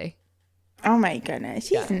Friday. Oh, my goodness.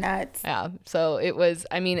 She's nuts. Yeah. So it was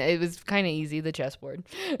kind of easy, the chessboard.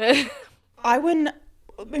 I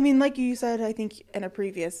mean, like you said, I think in a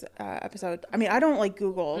previous episode, I mean, I don't like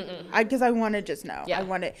Google because I want to just know. Yeah. I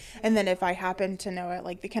want it. And then if I happen to know it,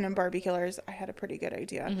 like the Ken and Barbie killers, I had a pretty good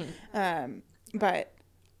idea. But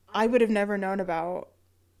I would have never known about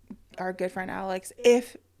our good friend Alex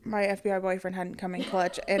if my FBI boyfriend hadn't come in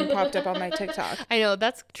clutch and popped up on my TikTok. I know,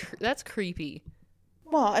 that's creepy.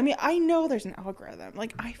 Well, I mean, I know there's an algorithm.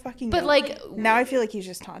 Like, I fucking know. But, like... now I feel like he's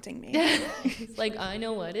just taunting me. He's like, I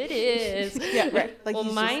know what it is. Yeah, right. Like, well,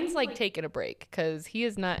 mine's, like, taking a break because he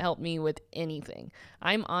has not helped me with anything.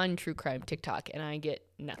 I'm on True Crime TikTok, and I get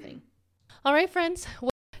nothing. All right, friends. We'll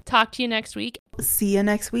talk to you next week. See you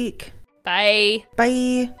next week. Bye.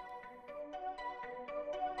 Bye.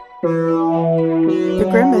 The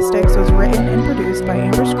Grim Mystics was written and produced by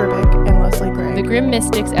Amber Scribick and Leslie Gregg. The Grim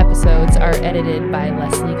Mystics episodes are edited by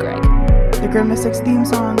Leslie Gregg. The Grim Mystics theme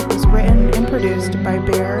song was written and produced by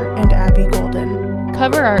Bear and Abby Golden.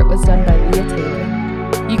 Cover art was done by Leah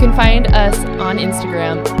Taylor. You can find us on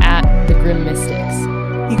Instagram at The Grim Mystics.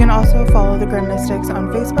 You can also follow The Grim Mystics on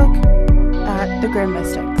Facebook at The Grim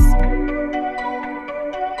Mystics.